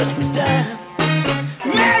at Christmas time?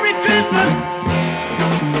 Merry Christmas,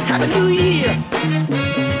 Happy New Year.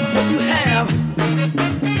 Hope you have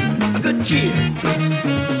a good cheer.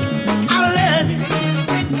 I love you,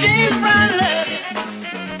 James Brown love you.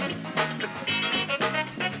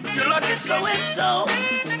 You're lucky so and so.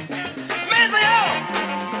 Miss you,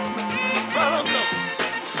 brother, no.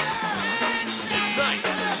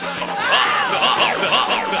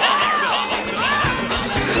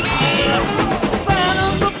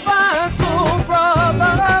 Santa's a fine soul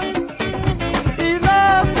brother. He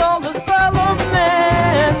loves all his fellow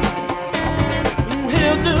men.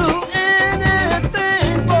 He'll do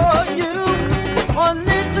anything for you. At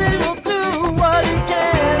least he will do what he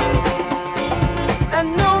can. And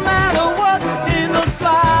no matter what he looks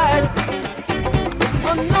like,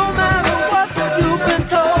 or no matter what you've been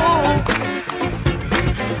told,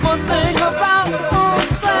 one thing about old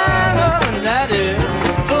Santa, and that is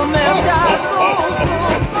the man got so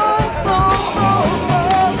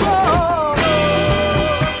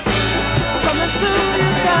coming to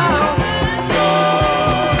your town,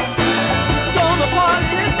 gonna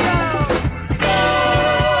party it down,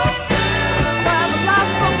 have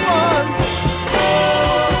lots of fun,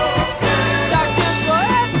 got gifts for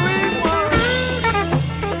everyone.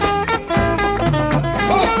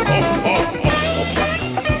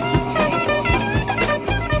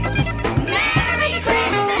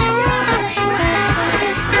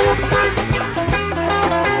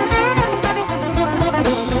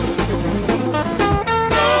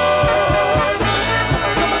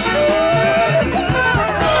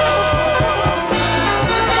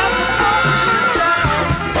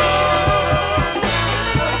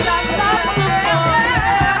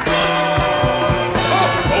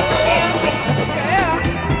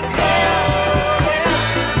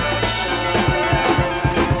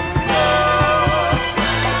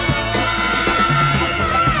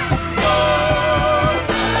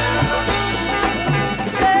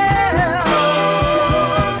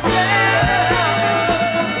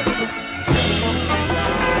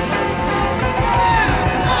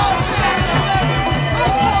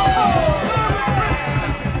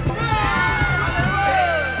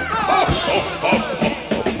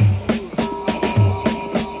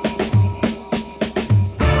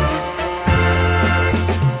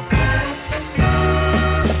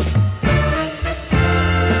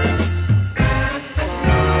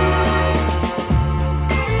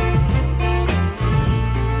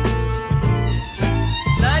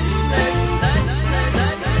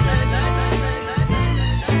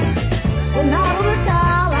 When I was a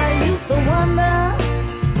child, I used to wonder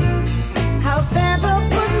how Santa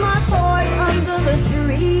put my toys under the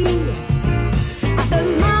tree. I said,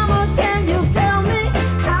 Mama, can you tell me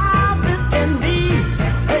how this can be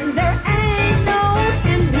when there ain't no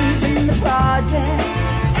chimneys in the project?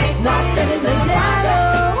 Ain't no chimneys in the ghetto,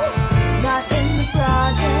 not in the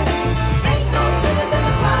project. Ain't no chimneys in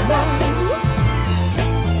the project.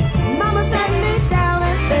 Mama sat me down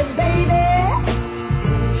and said, baby,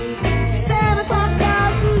 Santa Claus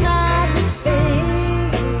does magic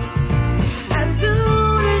things. As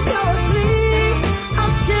soon as you're asleep, a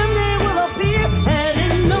chimney will appear, and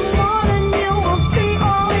in the morning you will see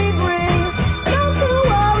all he brings. Don't you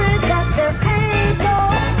worry that there ain't no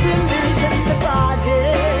chimneys in the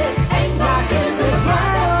project. Ain't no chimneys in the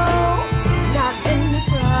project. Not in the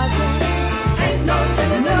project. Ain't no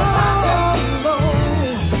chimneys in the project.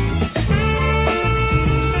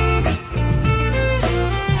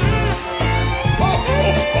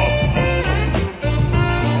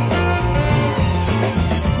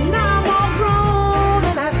 Now I'm all grown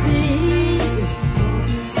and I see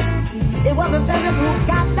it wasn't Santa who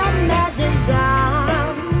got that magic down.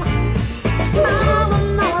 Mama,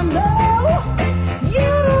 now I know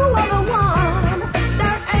you are the one.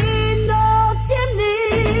 There ain't no chimney.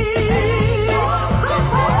 No,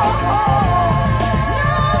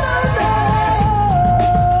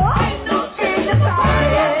 ain't no chimney in the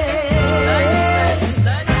project.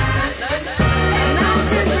 Not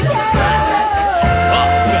in the ghetto.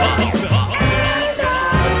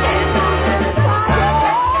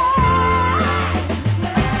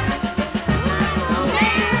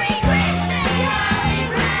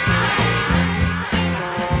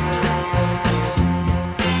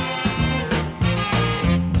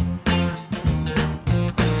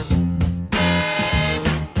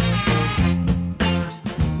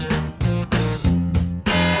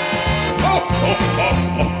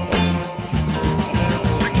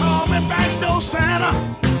 They call me back door Santa.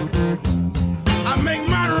 I make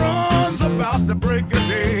my room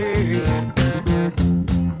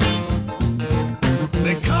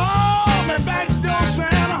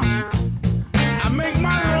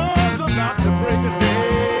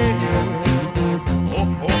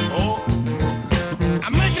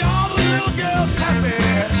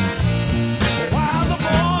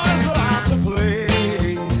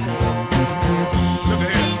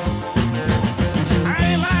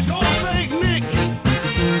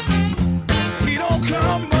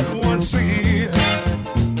once a year.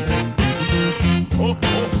 Oh,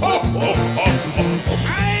 oh, oh, oh, oh, oh.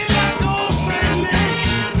 I ain't like no Saint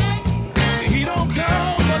Nick. He don't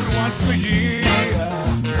come but once a year.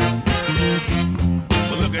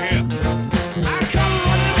 But look at here. I come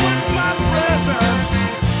running with my presents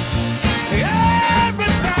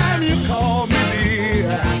every time you call me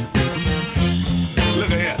dear. Look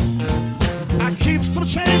at here. I keep some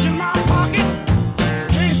change in my pocket, in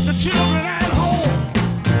case the children at home.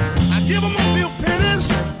 I give them a few pennies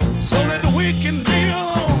so that we can be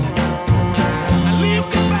alone. I leave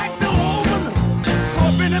the back door open so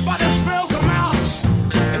if anybody smells a mouse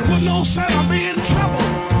and with no scent I'll be in trouble.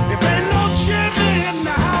 If ain't no chimney in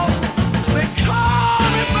the house, they call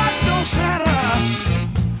me back door Santa.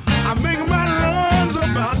 I make my runs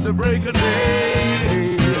about the break of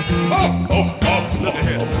day. Oh, oh, oh, look at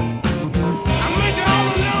here. I make all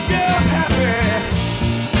the little girls happy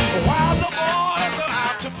while the boys are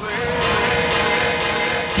out to play.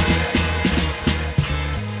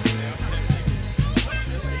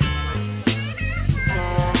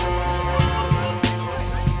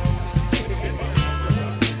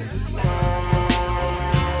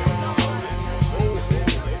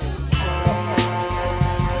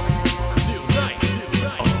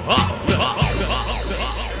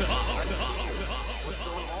 What's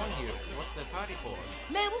going on here? What's that party for?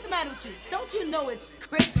 Man, what's the matter with you? Don't you know it's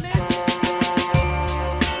Christmas?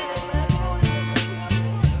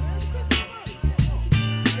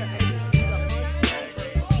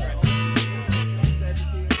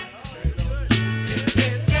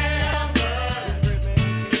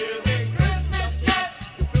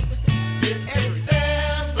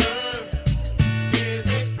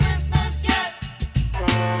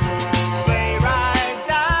 Sleigh ride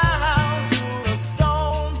down to the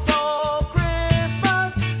stone soul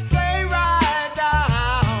Christmas. Sleigh ride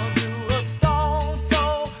down to the stone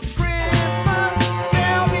soul Christmas.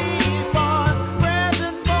 There'll be fun,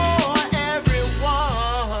 presents for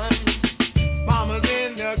everyone. Mama's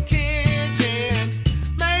in the kitchen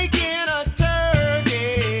making a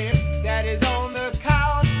turkey. Daddy's on the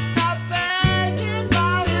couch not thinking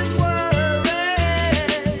about his worries.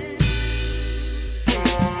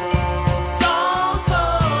 Stone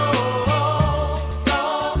soul,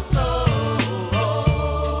 stone soul.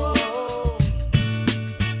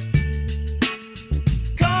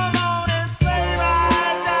 Come on and sleigh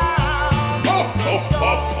ride down to the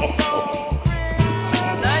stone soul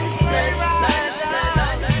Christmas. Sleigh ride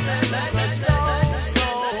down to the stone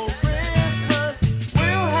soul Christmas.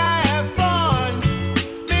 We'll have fun.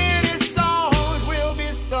 Many songs will be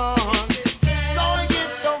sung. Gonna get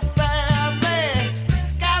your family.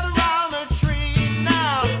 Gather round the tree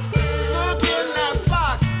now. Look in that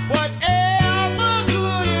box. Whatever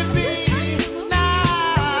could it be now?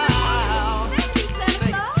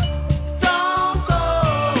 Sing. Stone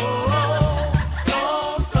soul,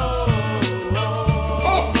 stone soul.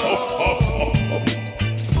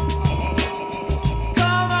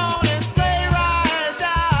 Come on and sleigh ride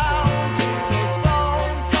down to the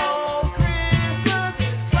stone soul Christmas.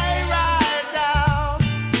 Sleigh ride down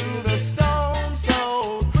to the stone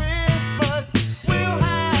soul Christmas. We'll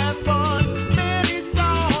have fun. Many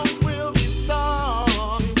songs will be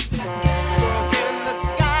sung. Look in the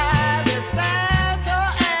sky, there's Santa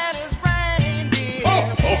and his reindeer.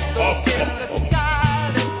 Look in the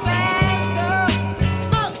sky, there's Santa.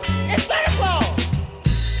 Look, it's Santa Claus.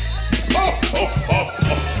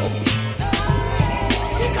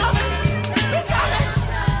 He's coming. He's coming.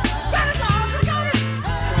 Santa Claus is coming.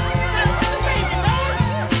 Santa, what you thinking, man?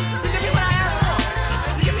 You give me what I asked for.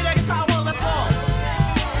 You give me that guitar, well, let's ball.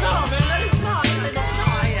 No, man, no, I ain't say no. No,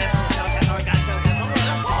 I ain't asked no Telecaster. I got a Telecaster. Well,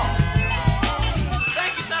 let's ball.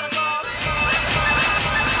 Thank you, Santa Claus.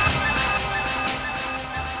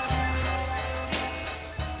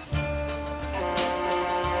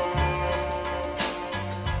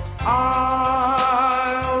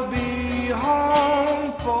 I'll be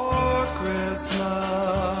home for Christmas.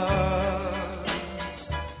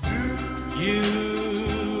 You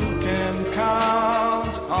can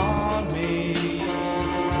count on me.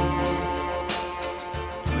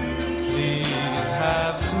 Please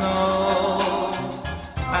have snow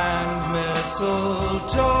and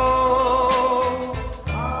mistletoe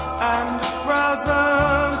and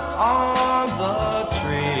presents on the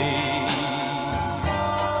tree.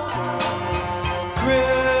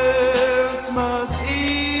 Christmas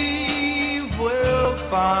Eve will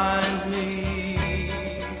find me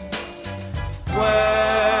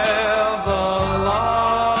where the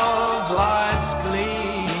love lights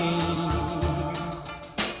gleam.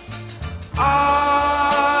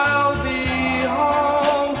 I'll be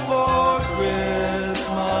home for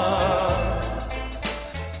Christmas.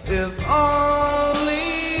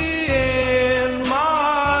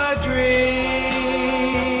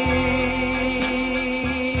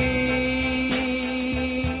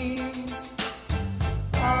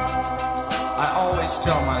 always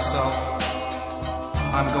tell myself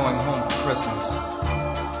I'm going home for Christmas,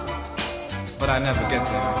 but I never get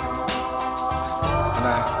there, and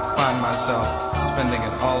I find myself spending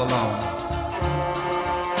it all alone,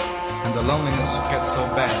 and the loneliness gets so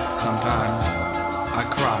bad sometimes I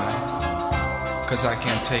cry, 'cause I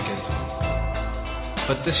can't take it.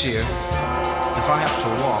 But this year, if I have to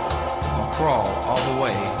walk or crawl all the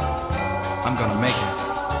way, I'm gonna make it.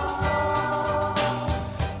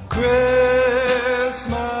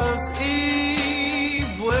 Christmas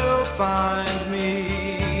Eve will find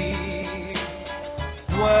me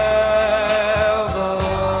where the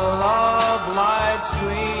love lights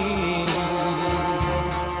gleam.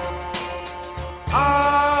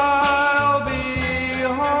 I'll be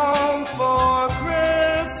home for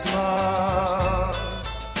Christmas,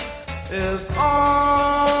 if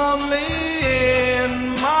only in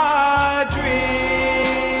my dreams.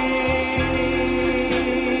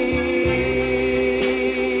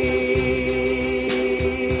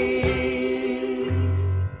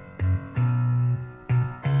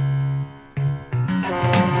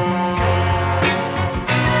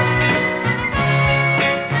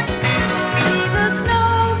 See the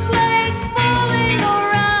snowflakes falling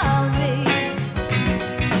around me.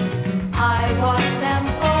 I watch them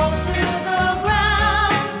fall to the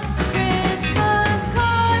ground. Christmas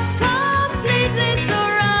cards completely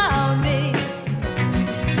surround me.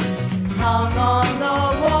 Hung on the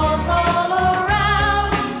walls all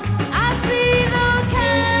around. I see the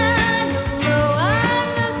candle glow and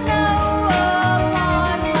the snow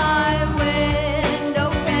upon my window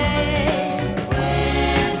pane.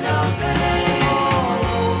 All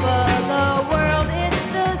over the world it's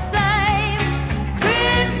the same.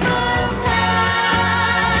 Christmas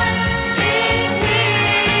time is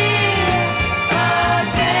here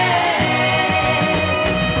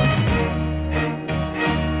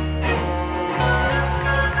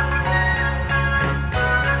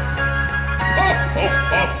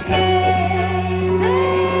Bells ringing,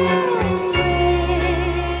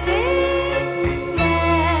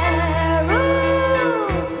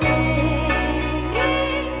 carols singing,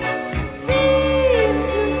 seem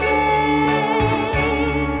to say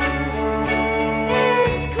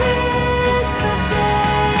it's Christmas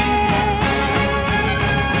Day.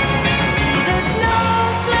 See the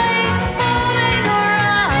snowflakes falling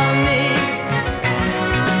around me.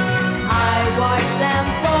 I watch them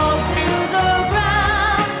fall to the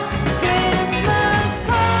ground. Christmas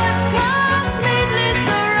cards completely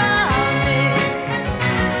surround me.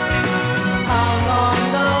 Hung on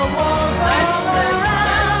the walls all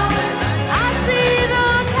around. I see the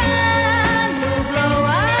candle glow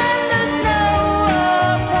and the snow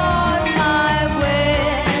upon my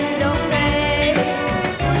window pane.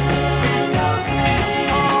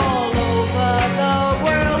 All over the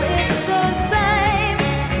world it's the same.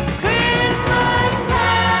 Christmas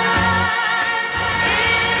time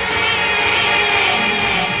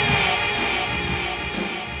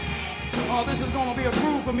Oh, this is gonna be a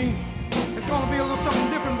groove for me. It's gonna be a little something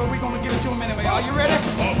different, but we're gonna give it to them anyway. Are you ready?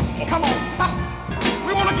 Come on. Ha.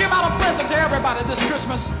 We wanna give out a present to everybody this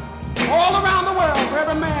Christmas. All around the world, for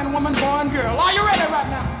every man, woman, boy, and girl. Are you ready right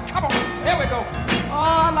now? Come on. Here we go.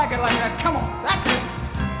 Oh, I like it like that. Come on. That's it.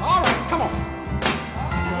 All right, come on.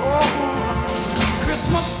 Oh,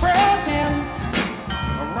 Christmas presents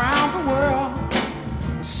around the world.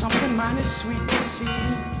 Something mighty sweet to see.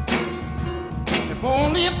 If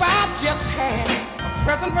only if I just had a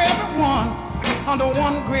present for everyone under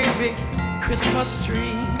one great big Christmas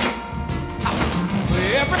tree. For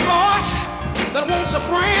every boy that wants a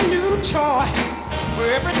brand new toy, for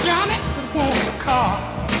every Johnny that wants a car,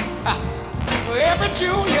 for every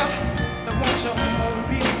Junior that wants a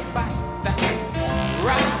mobile bike that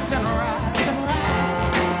ride and ride and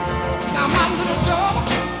ride. Now my little daughter,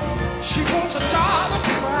 she wants a doll that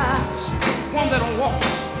cries, one that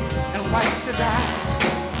walks and wipes his eyes.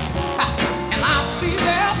 And I see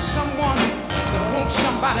there's someone that wants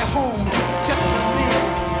somebody home just to live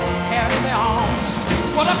here in their arms.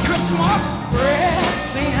 What a Christmas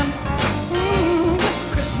present, this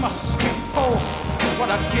Christmas. Oh, what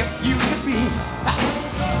a gift you could be.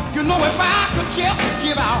 You know, if I could just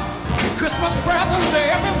give out Christmas presents to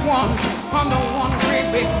everyone under one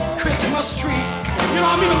great big Christmas tree. You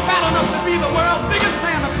know, I'm even fat enough to be the world's biggest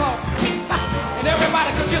Santa Claus. And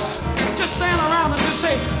everybody could just stand around and just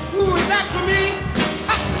say, ooh, is that for me?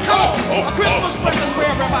 Come on, a Christmas present for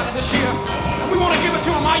everybody this year. And we want to give it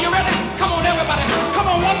to them. Are you ready? Come on, everybody. Come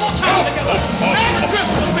on, one more time together. Merry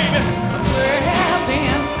Christmas, baby.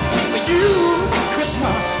 Present for you,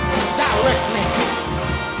 Christmas, directly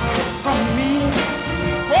from me.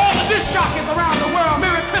 For all the disc jockeys around the world,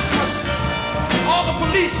 Merry Christmas. All the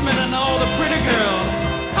policemen and all the pretty girls.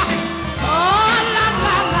 Oh, la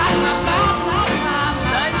la la la la la la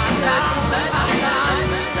la.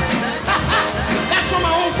 That's for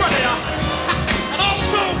my old brother, y'all. And all the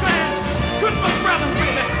soul fans, Christmas brothers,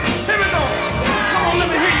 baby. Here we go. Come on, let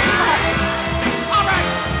me hear you. Come on. All right.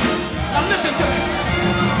 Now listen to me.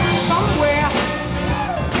 Somewhere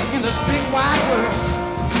in this big wide world,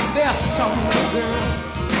 there's some little girl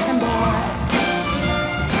and boy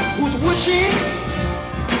who's wishing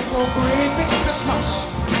for a great big Christmas,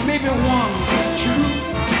 maybe 1, 2,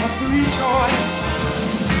 or 3 toys.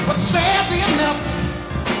 But sadly enough,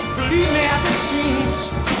 believe me as it seems,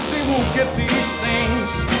 they won't get these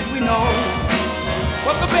things, we know.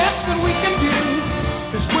 But the best that we can do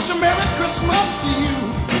is wish a Merry Christmas to you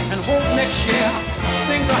and hope next year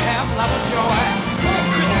things will have a lot of joy.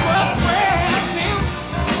 Christmas presents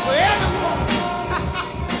for everyone.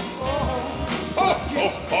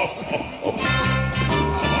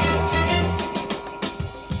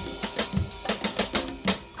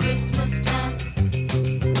 Christmas time,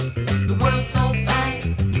 the world's so fine.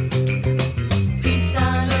 Peace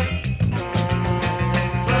on earth,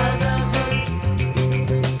 brotherhood,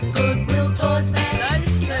 goodwill towards man.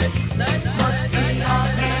 Must be our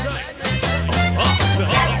man.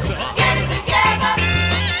 Let's get it together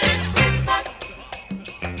this Christmas.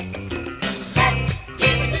 Let's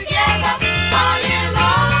keep it together all year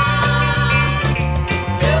long.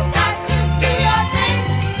 You've got to do your thing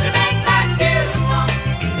to make life beautiful.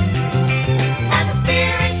 And the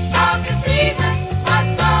spirit of the season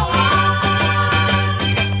must go on.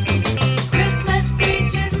 Christmas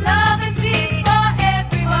preaches love and peace for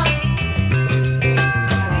everyone. We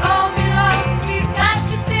all belong, we've got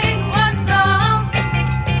to sing one song.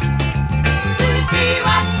 Do you see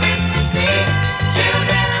what Christmas means?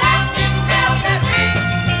 Children laughing, bells that ring.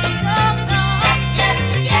 Let's get it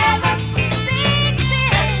together.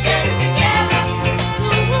 Let's get it together.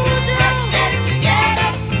 Let's get it together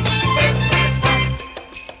this Christmas.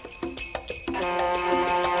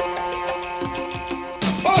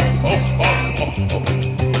 We're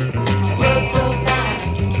so fine.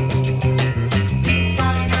 Peace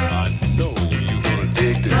on earth. I know you're gonna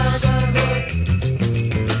dig this. Brotherhood.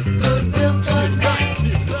 Goodwill towards man.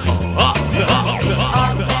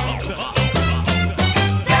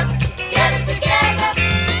 Let's get it together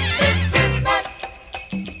this Christmas.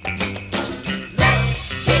 Let's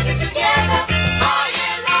keep it together all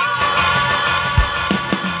year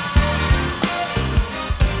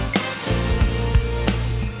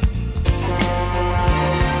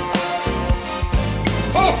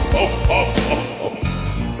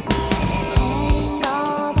Hang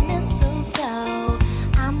all the mistletoe.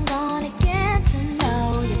 I'm gonna get to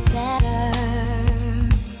know you better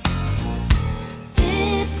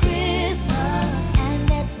this Christmas,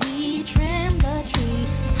 and as we trim the tree,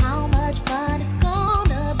 how much fun it's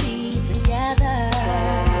gonna be together.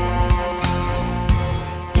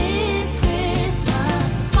 This Christmas,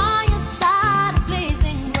 fireside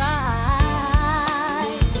blazing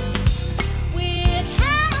bright, with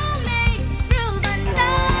carol made through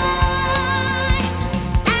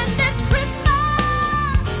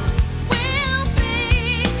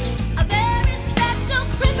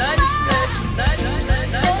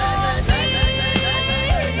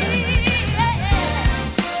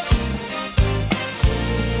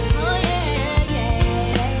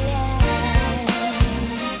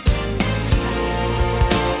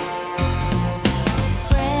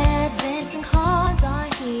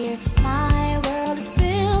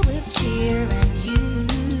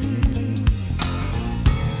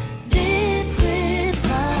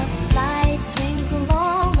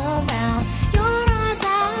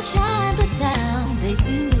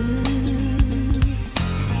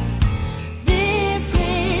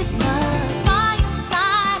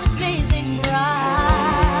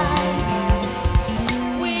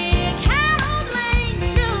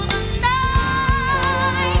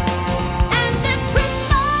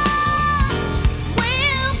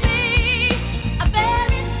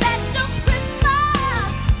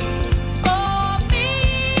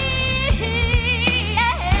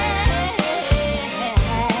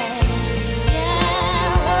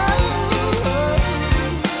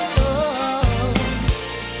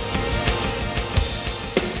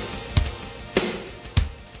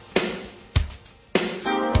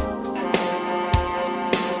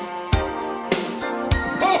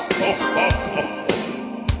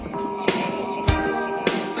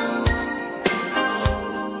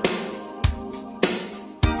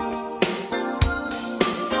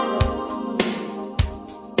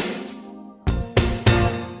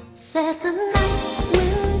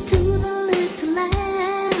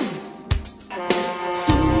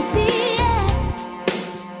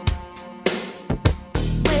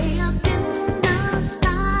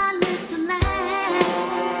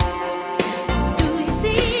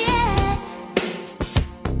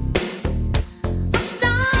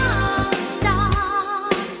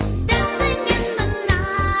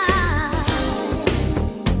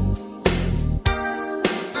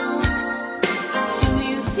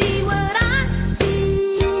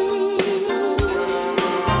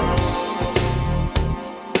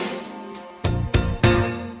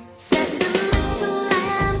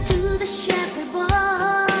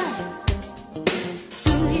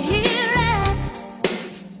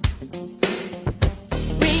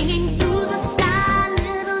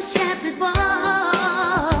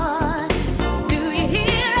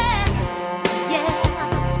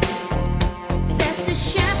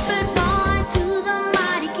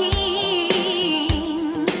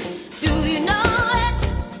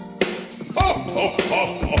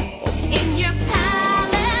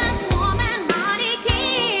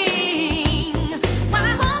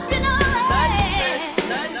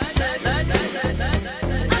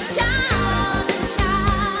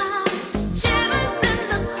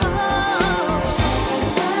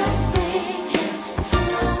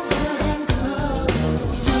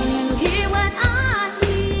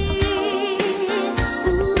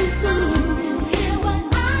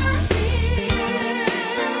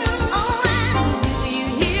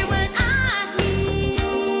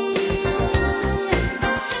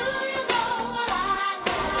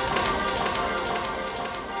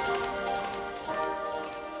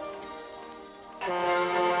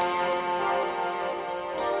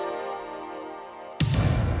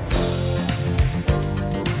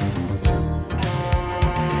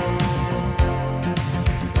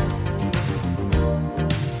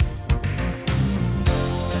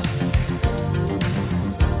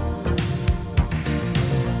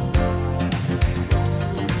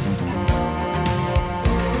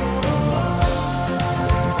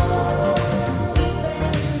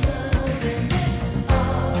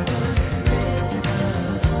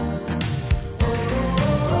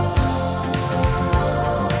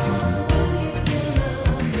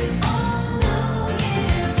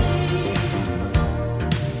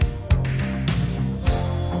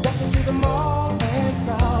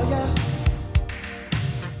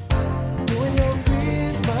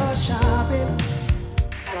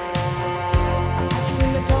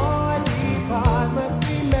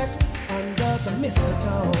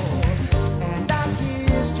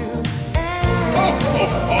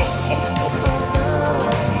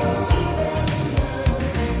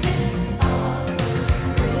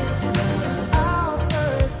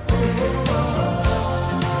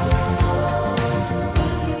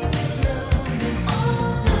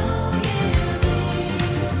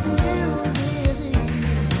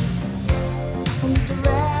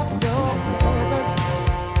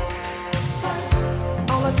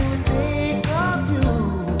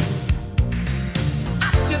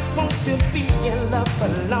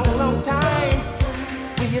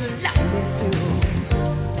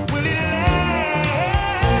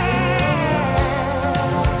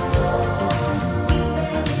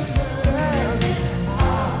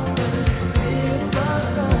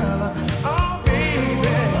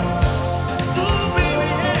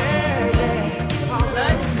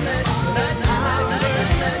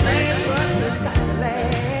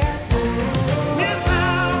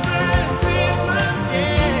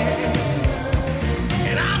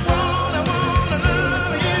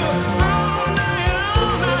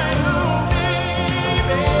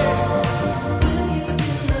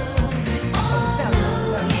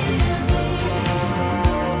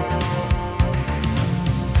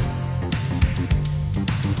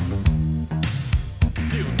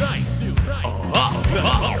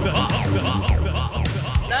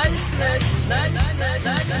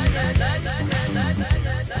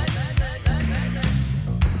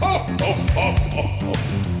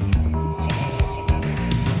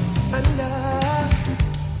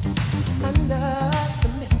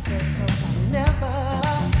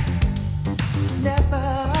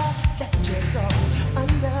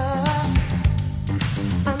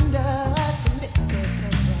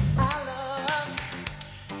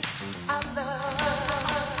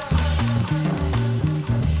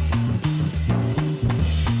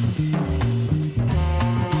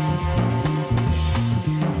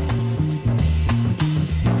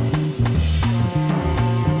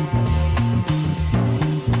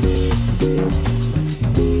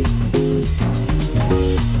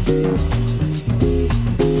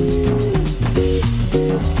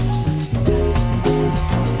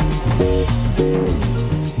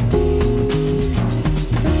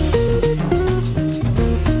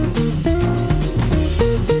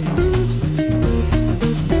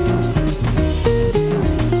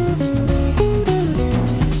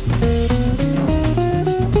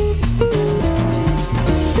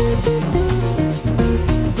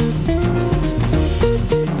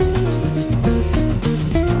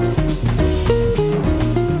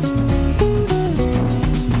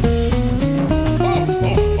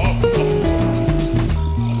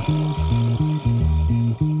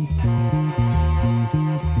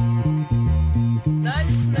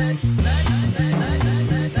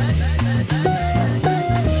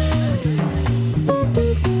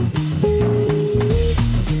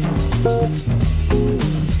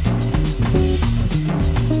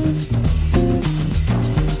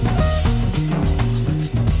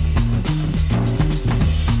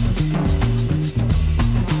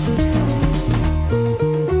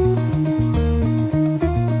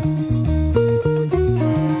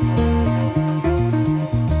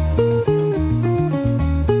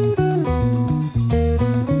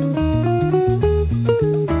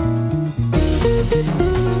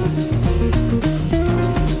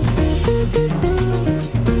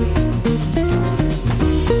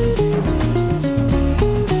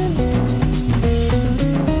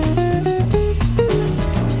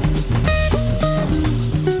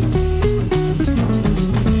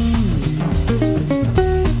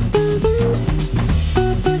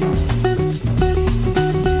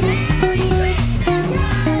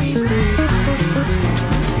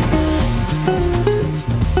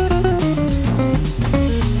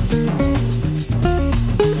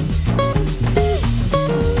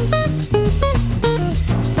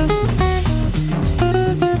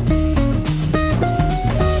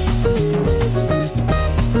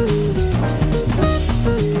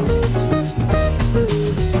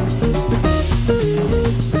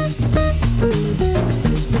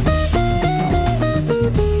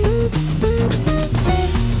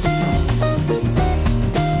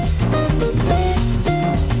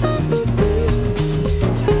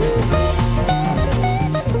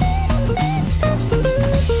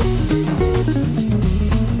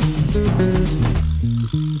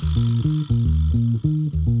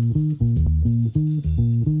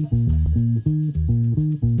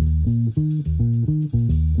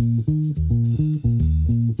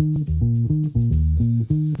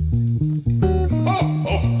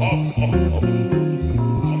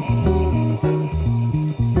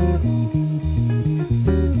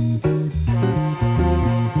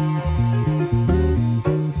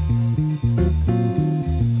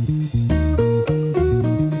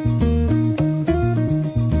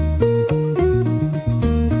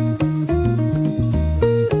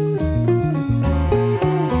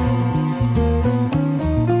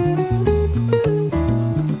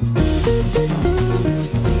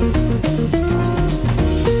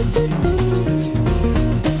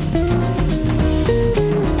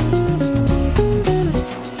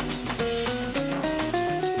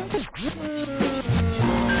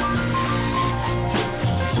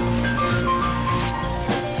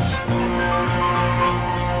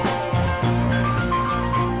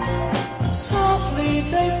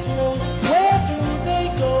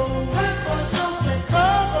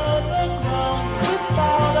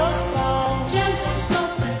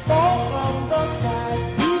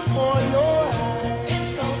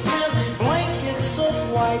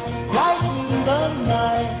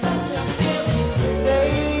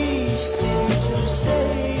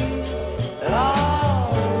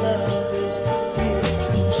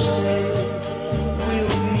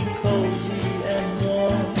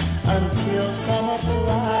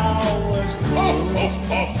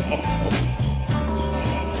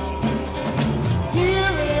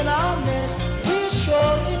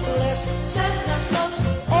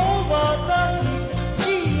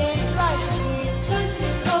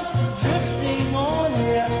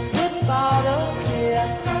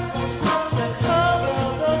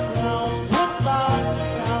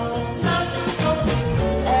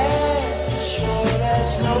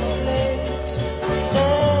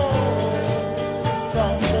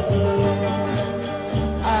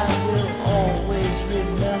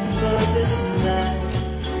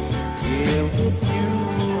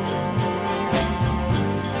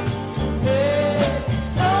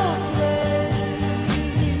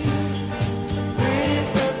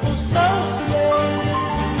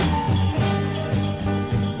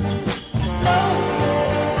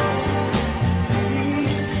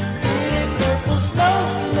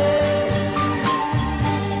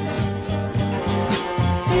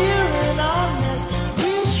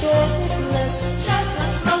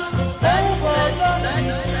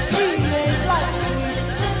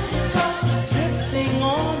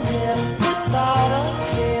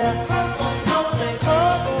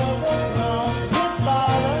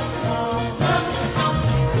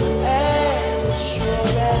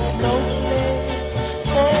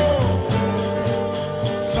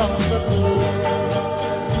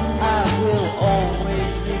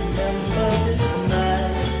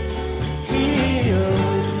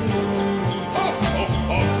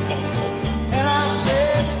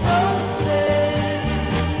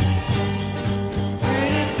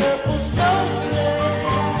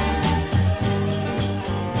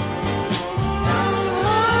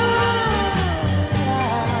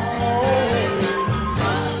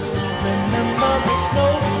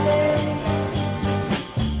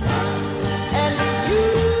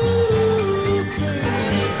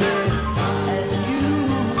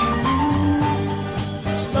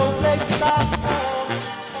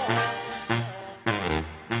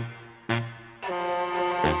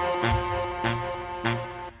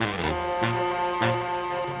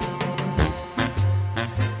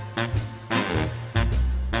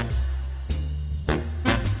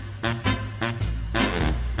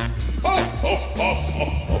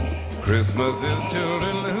Christmas is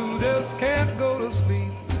children who just can't go to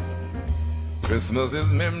sleep. Christmas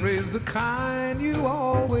is memories, the kind you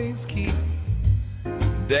always keep.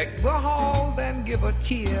 Deck the halls and give a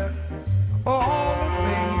cheer for all the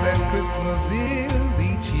things that Christmas is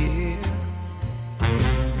each year.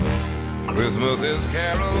 Christmas is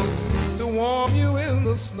carols to warm you in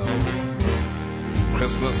the snow.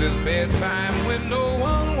 Christmas is bedtime when no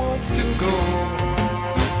one wants to go.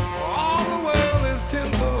 All the world is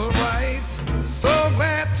tinsel bright. So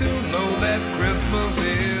glad to know that Christmas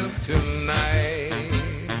is tonight.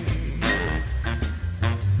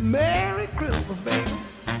 Merry Christmas, baby.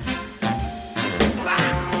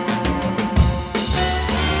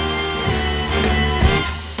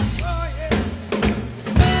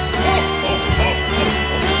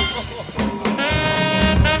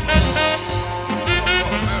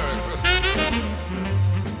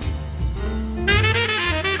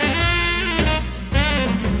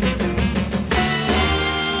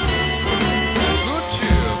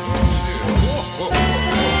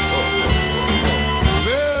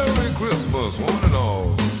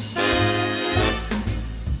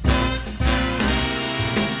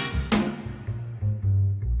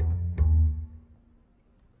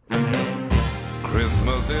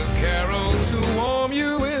 Christmas is carols to warm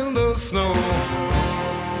you in the snow.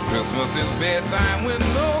 Christmas is bedtime when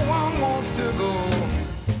no one wants to go.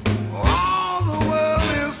 All the world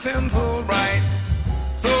is tinsel bright.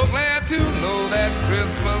 So glad to know that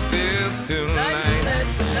Christmas is tonight.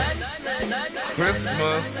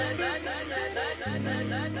 Christmas.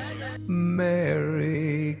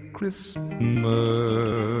 Merry Christmas.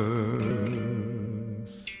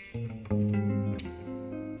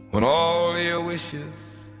 When all your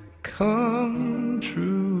wishes come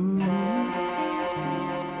true.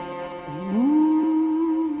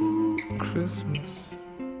 Ooh, Christmas.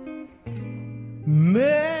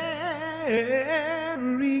 Merry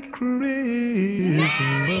Christmas.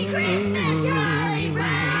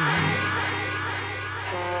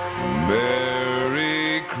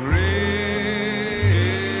 Merry Christmas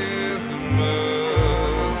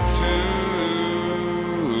to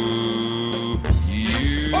you.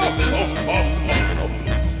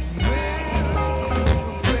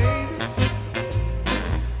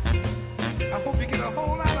 I hope you get a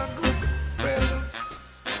whole lot of good presents.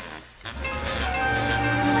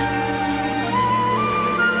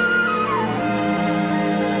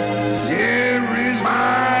 Here is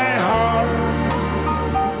my heart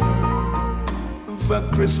for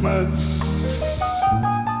Christmas.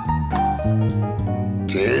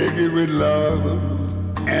 Take it with love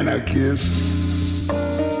and a kiss.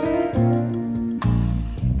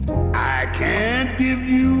 I can't give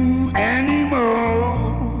you any more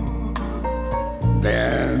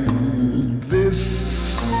than this.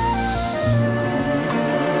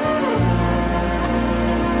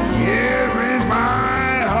 Here is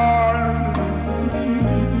my heart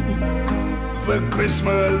for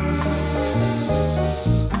Christmas,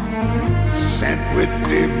 sent with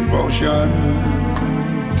devotion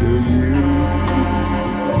to you,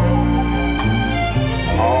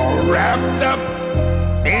 all wrapped up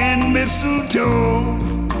in mistletoe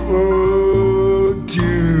for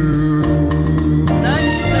two.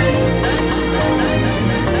 Nice, nice, nice, nice.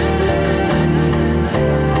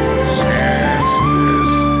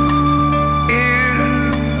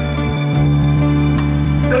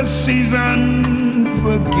 The season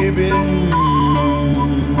for giving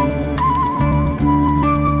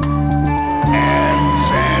and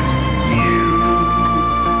since you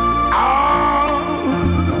are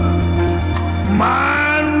my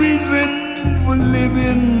reason for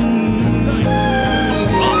living,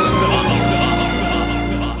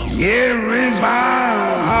 here is my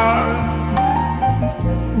heart,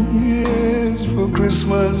 yes, for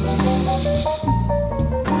Christmas.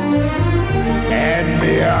 And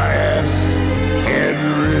may I ask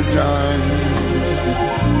every time,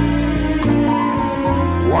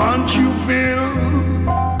 won't you fill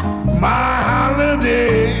my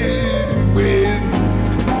holiday with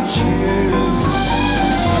cheers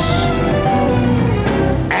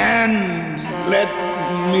and let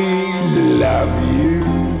me love you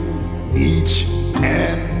each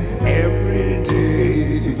and every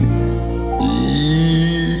day,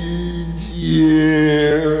 each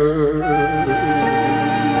year.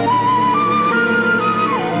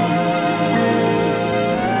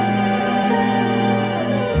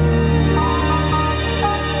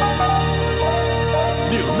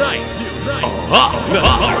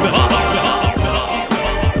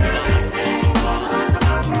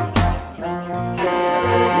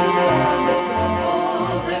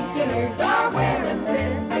 If you are wearing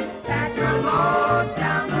thin, that your load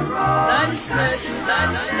down the road.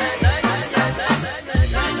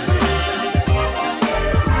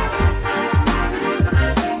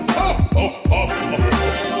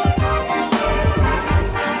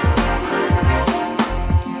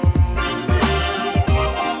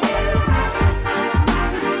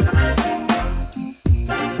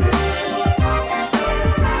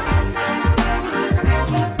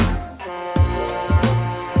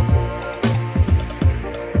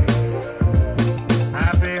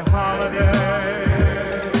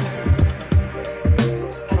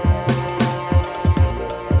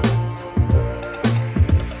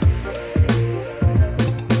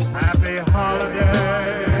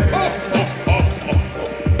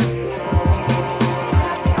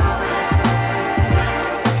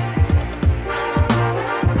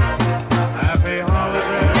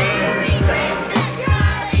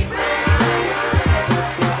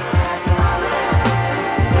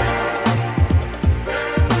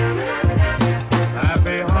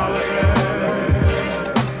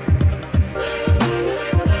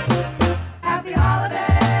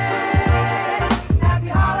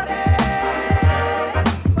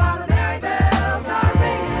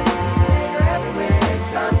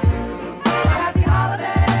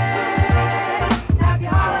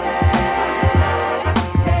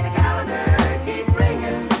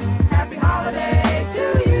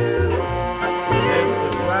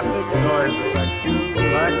 joys affect you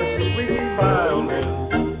like a sweet violin.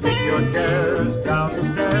 Take your cares down the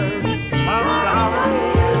stairs, I'm down.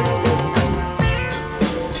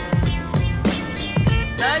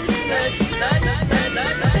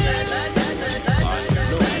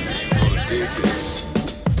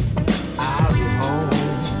 I'll be home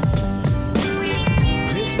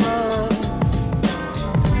Christmas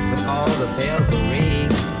when all the bells will ring,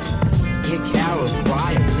 hear carols,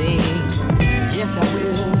 choir sing. Yes, I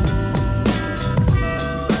will.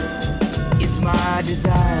 It's my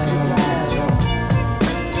desire.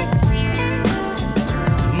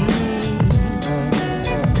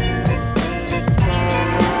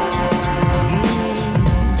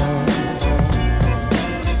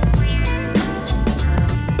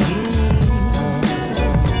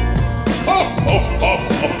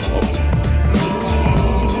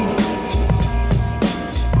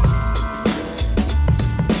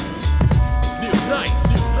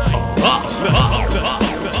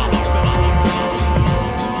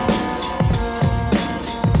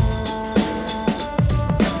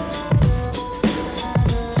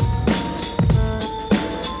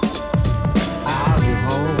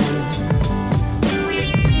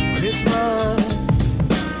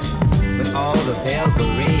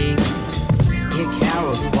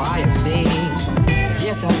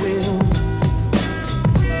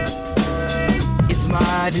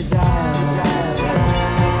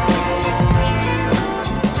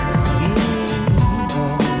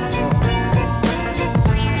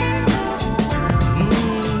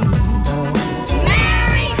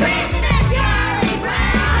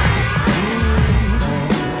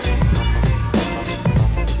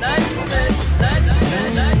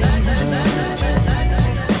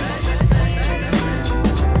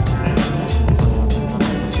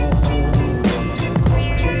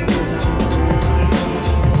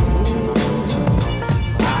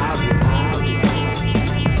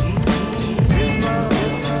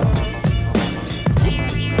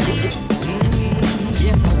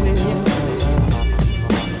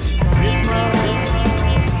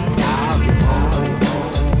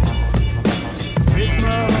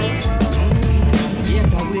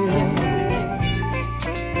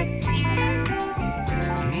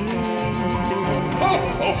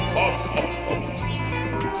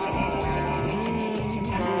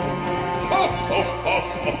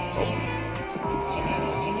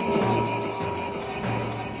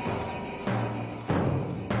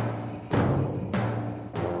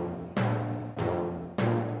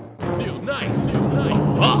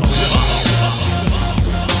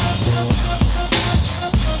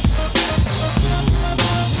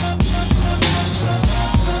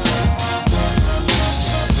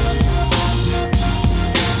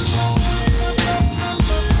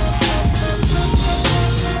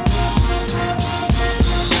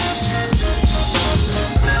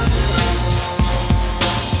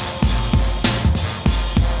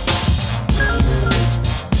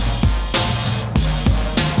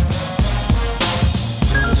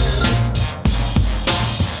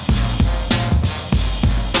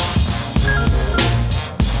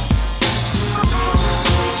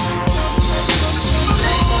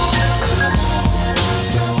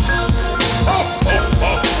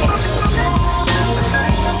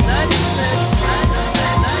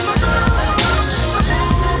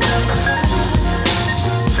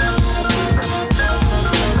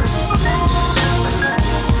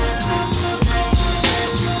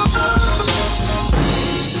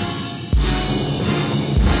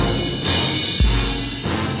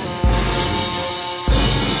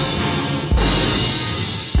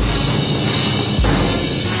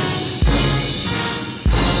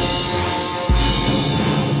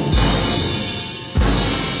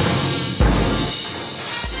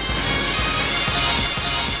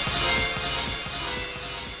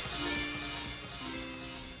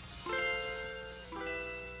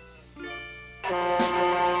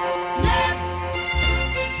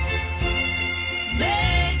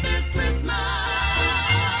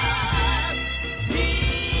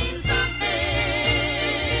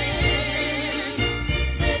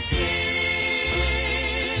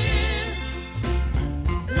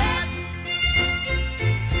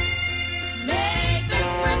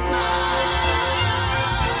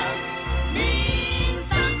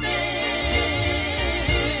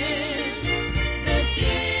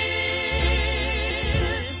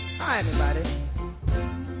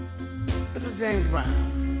 James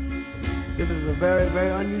Brown. This is a very,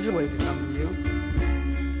 very unusual way to come to you.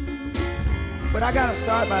 But I gotta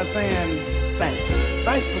start by saying thanks.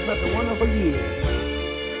 Thanks for such a wonderful year.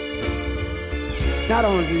 Not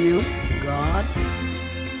only to you, to God,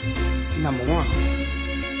 number one.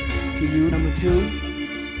 to you, number 2.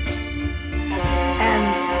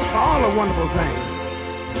 And for all the wonderful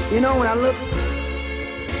things. You know, when I look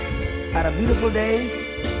at a beautiful day,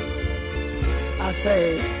 I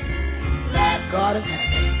say, God is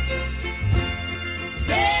happy.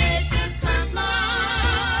 Make this Christmas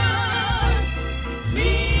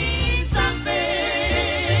mean something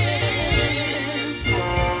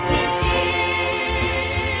this year.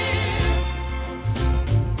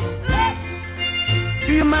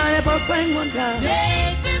 Do you mind if I sing one time?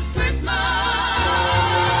 Make this Christmas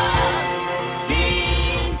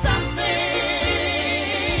mean something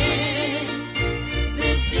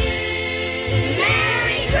this year.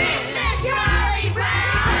 Merry Christmas, Charlie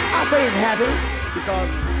Brown! I say it's happy because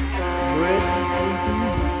birds are tweeting,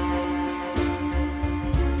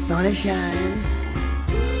 sun is shining,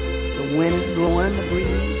 the wind is blowing, the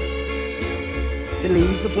breeze, the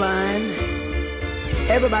leaves are flying,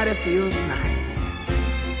 everybody feels nice.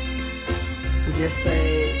 We just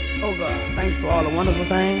say, oh God, thanks for all the wonderful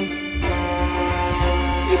things.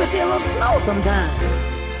 You can see a little snow sometimes,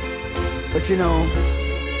 but you know,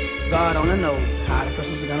 God only knows how the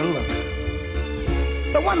Christmas is gonna look.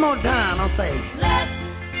 So one more time, I'll say, Let's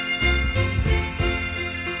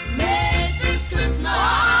make this Christmas.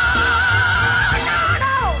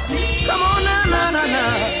 Come on now.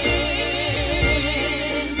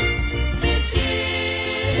 This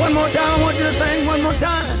year. One more time, I want you to sing one more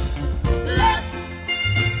time. Let's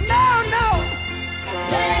No.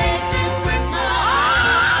 make this Christmas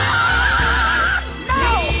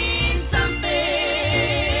mean something.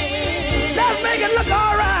 Let's make it look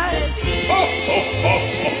all right. This year.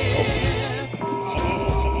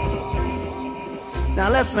 Now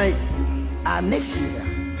let's make our next year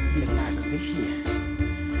be as nice as this year.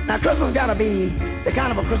 Now Christmas gotta be the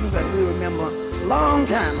kind of a Christmas that we remember a long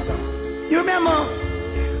time ago. You remember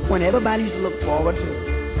when everybody used to look forward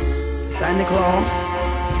to Santa Claus?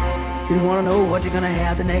 You didn't want to know what you're gonna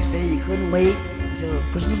have the next day. You couldn't wait until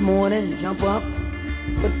Christmas morning and jump up.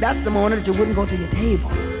 But that's the morning that you wouldn't go to your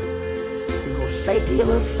table. You go straight to your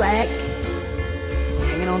little sack,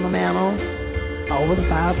 hanging on the mantle, over the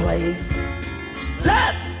fireplace.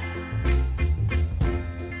 Let's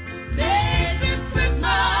Make this Christmas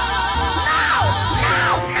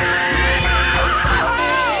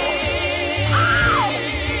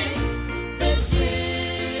this year.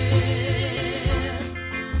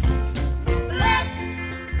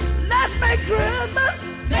 Let's make Christmas.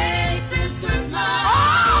 Make this Christmas.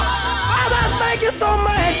 Oh, let's make it so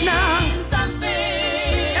much now. mean something.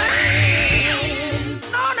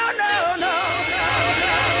 No.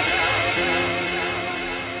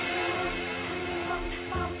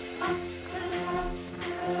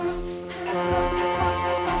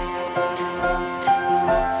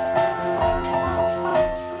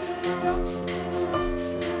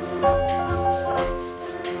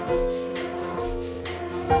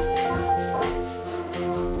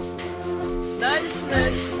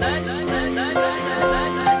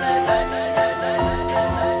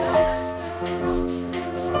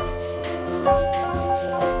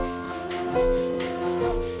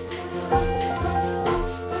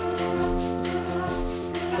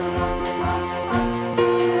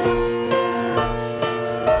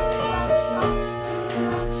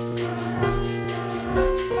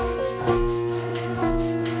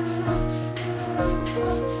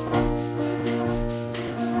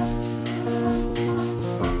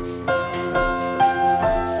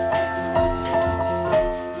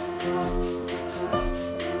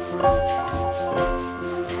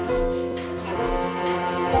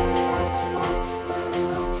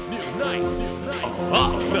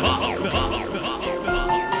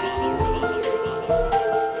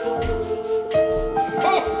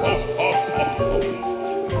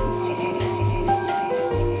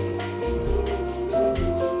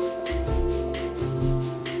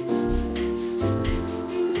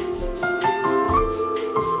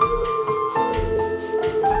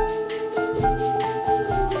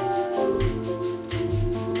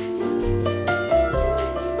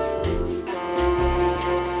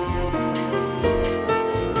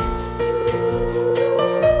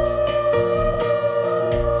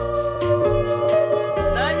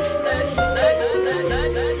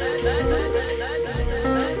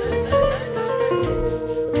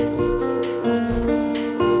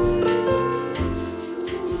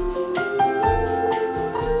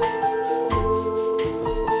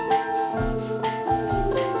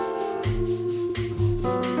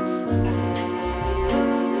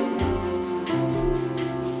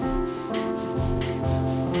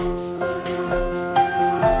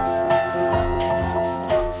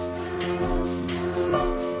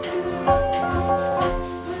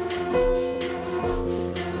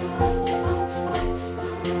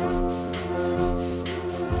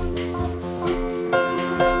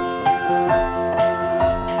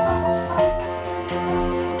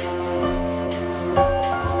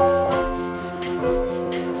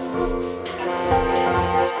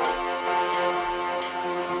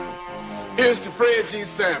 Fred G.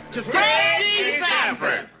 Sanford. To Fred G.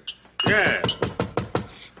 Sanford. Yeah.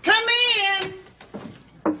 Come in.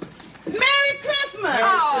 Merry Christmas.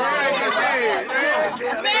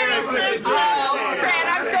 Merry Christmas. Oh, Fred,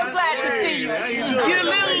 I'm so glad to see you. You're a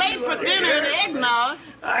little late for dinner and eggnog.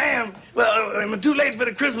 I am. Well, I'm too late for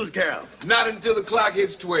the Christmas carol. Not until the clock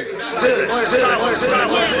hits 12.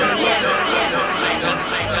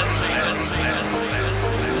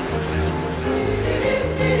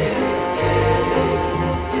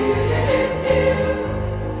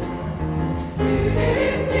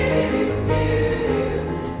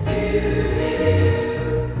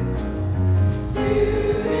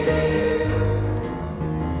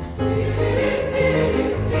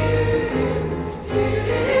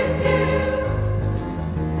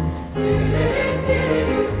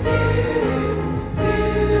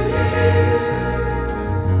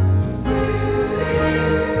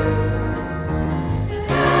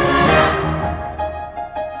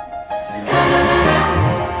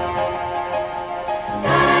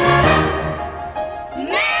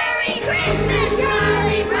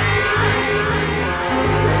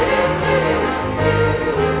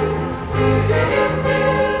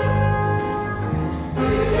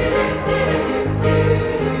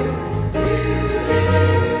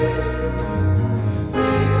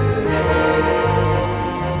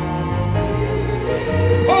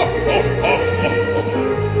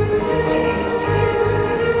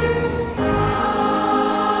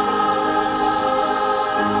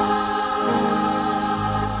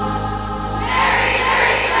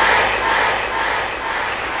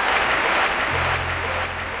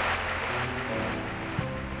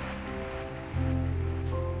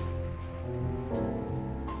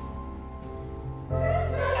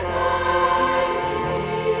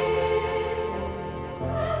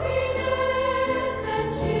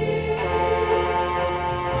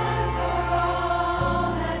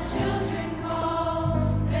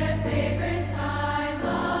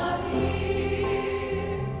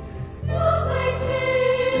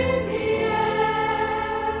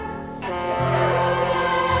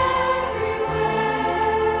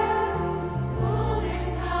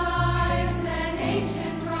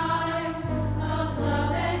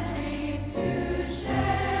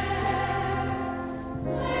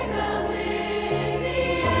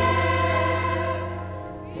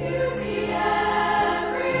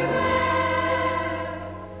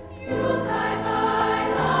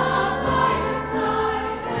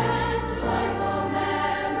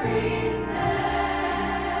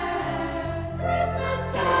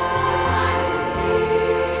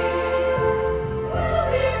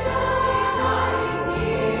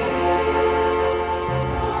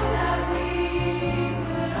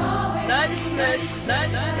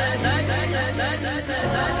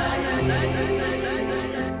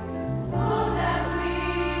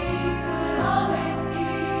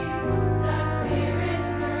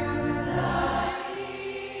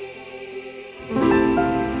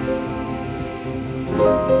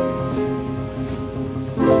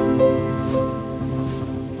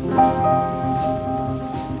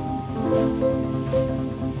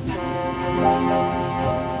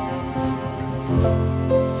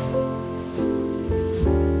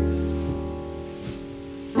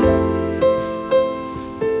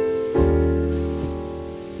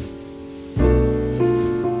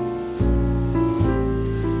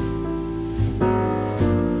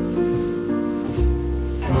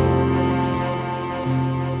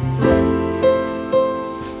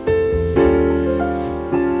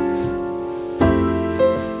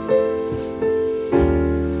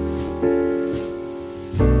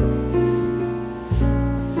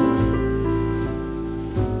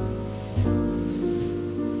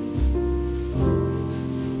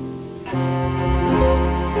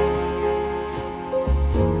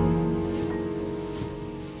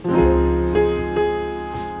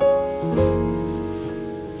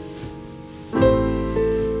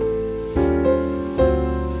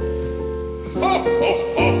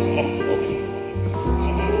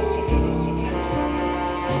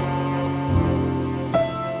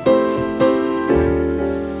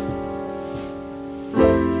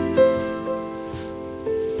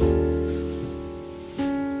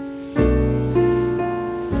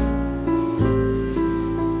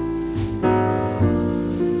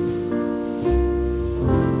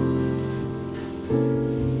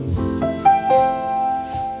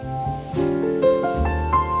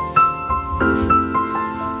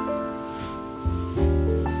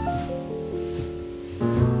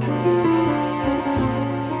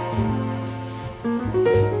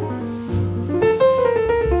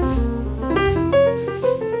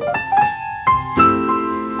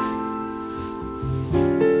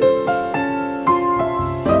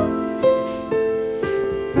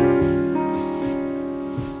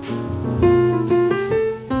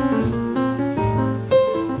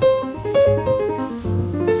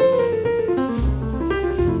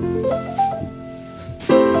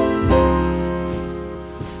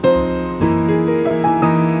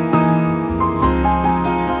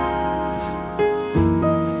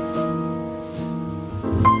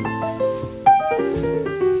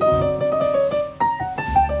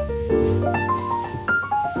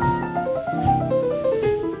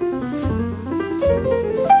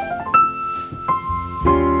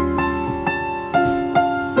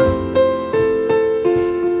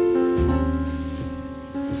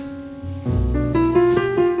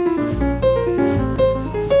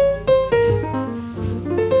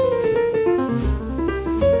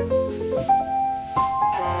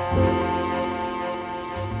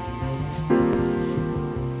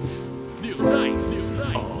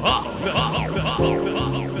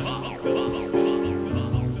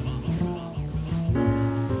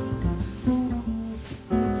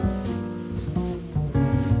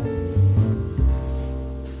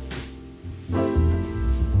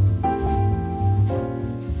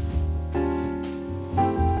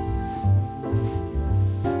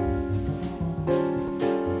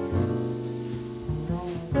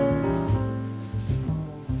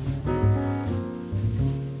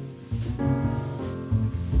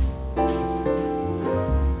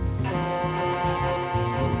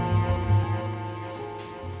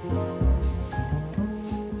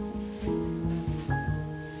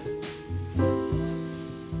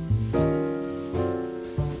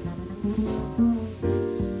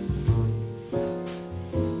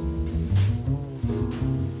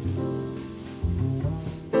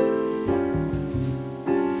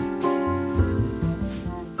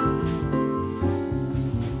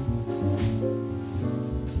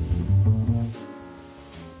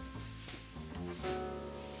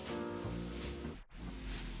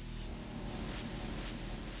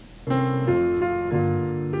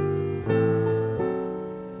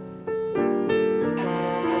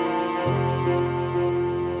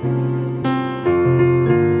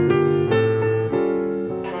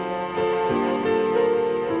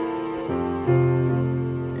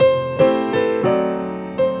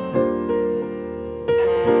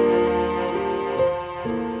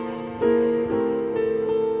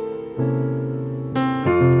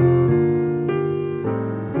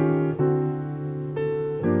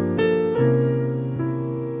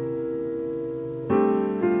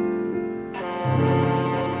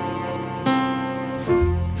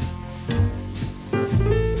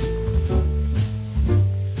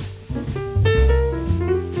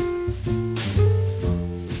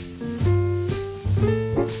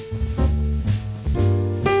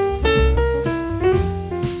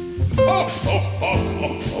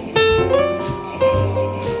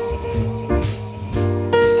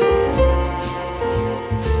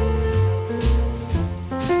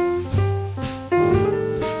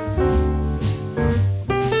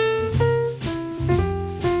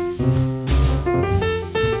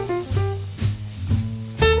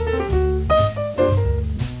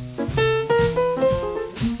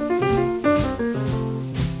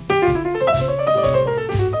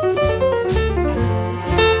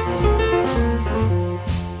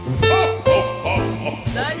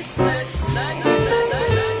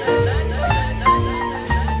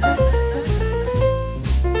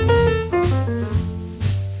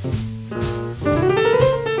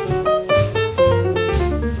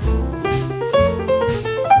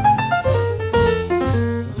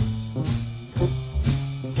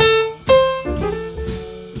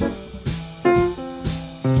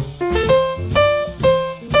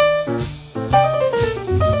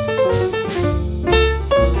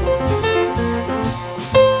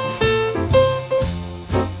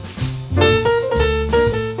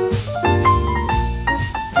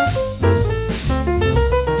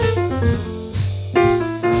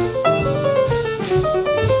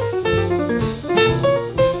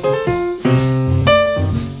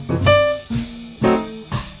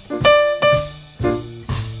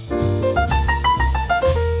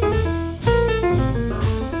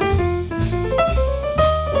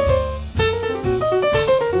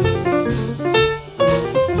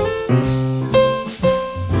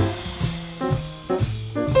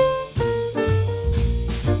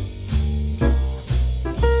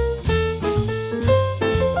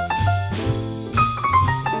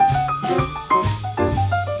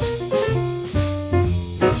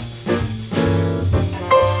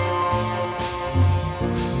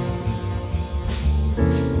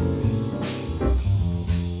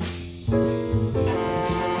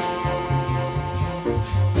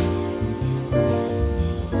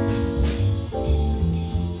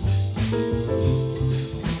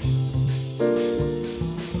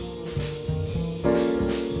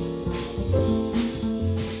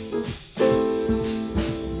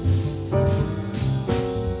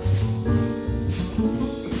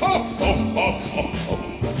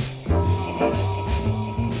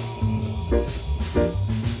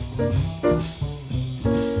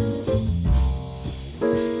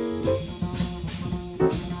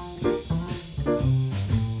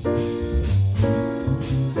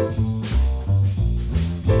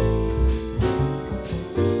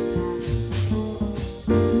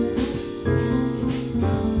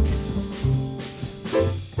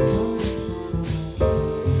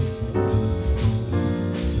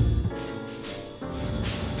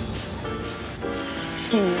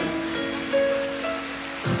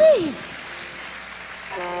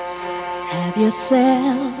 Have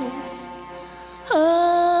yourselves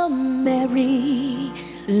a merry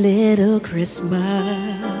little Christmas.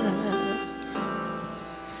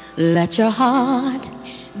 Let your heart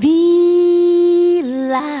be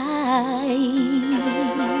light.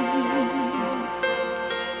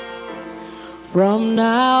 From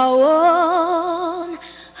now on,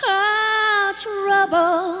 our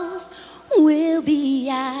troubles will be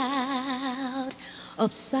out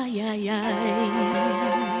of sight,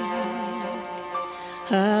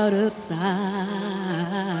 out of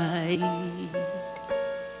sight.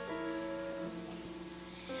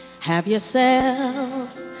 Have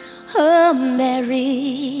yourselves a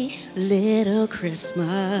merry little Christmas.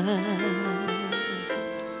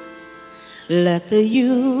 Let the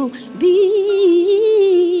you be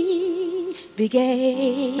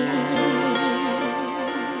gay.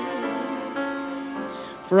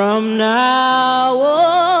 From now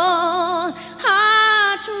on,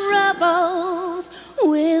 our troubles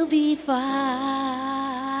will be far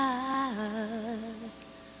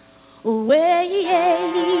away.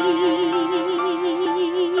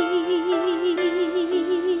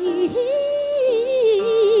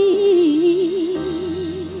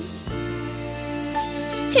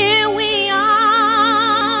 Here we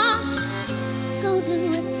are,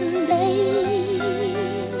 golden western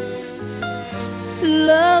days,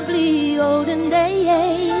 lovely olden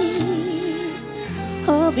days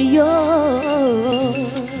of yore.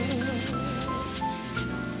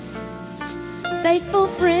 Faithful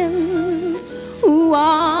friends who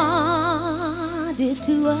are dear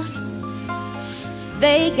to us,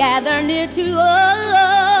 they gather near to us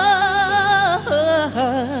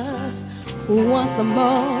once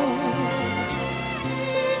more.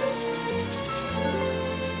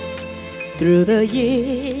 Through the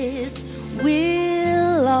years,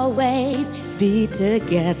 we'll always be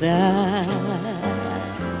together.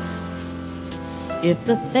 If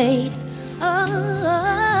the fates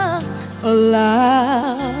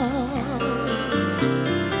allow,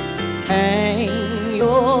 hang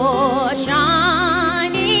your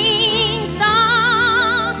shining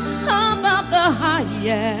stars above the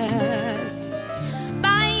highest.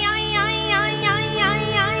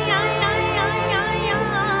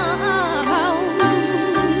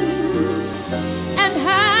 And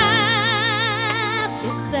have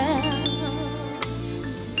yourself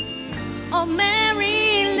a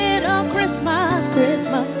merry little Christmas,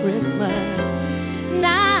 Christmas, Christmas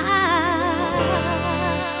night.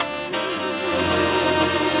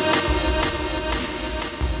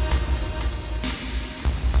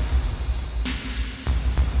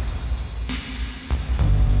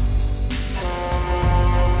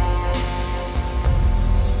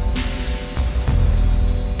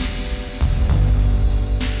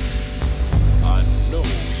 I know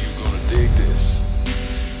you're gonna dig this.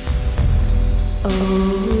 Oh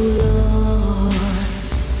Lord,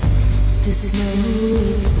 the snow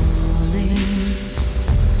is falling,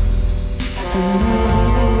 and the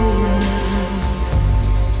whole world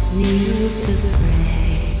kneels to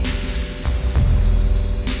pray.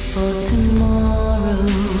 For tomorrow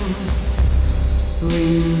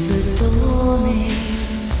brings the dawning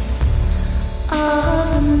of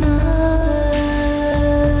another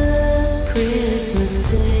Christmas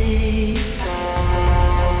day.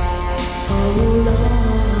 Oh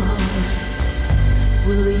Lord,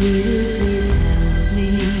 will you please help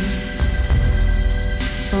me?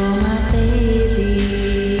 For my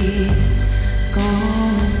baby's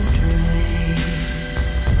gone astray.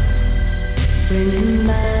 Bring him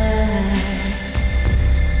back,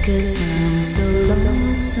 'cause I'm so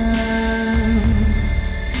lonesome.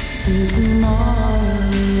 And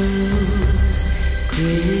tomorrow's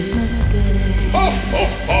Christmas Day.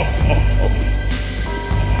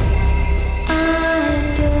 I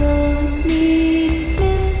don't need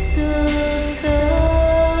mistletoe.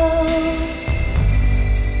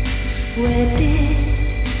 Where did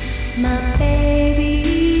my baby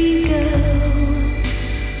go?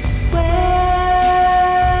 Where,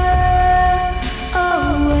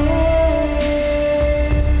 oh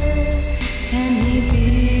where can he be?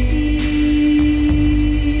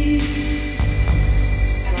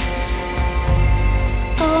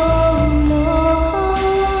 Oh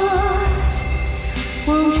Lord,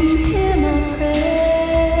 won't you hear my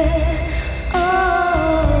prayer? Oh,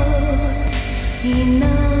 he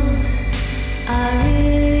knows I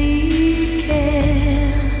really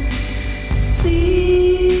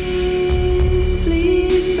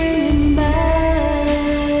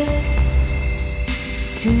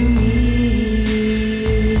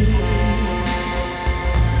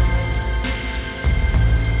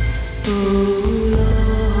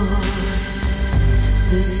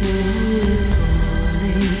The snow is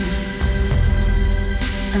falling,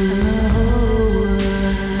 and the whole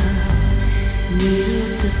world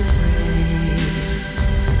kneels to pray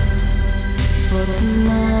for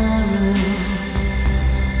tomorrow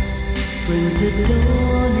brings the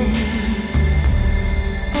dawning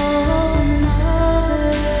of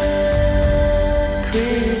another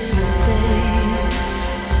Christmas day.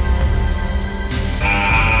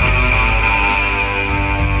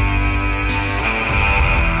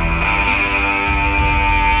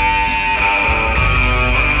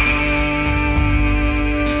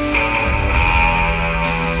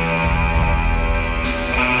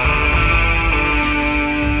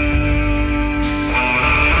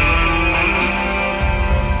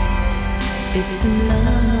 It's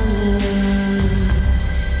another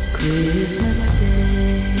Christmas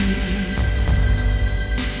day.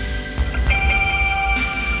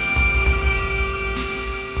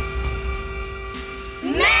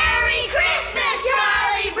 Merry Christmas,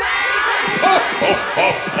 Charlie Brown!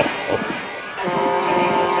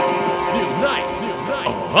 Feel nice.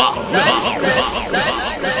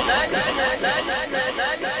 Nice.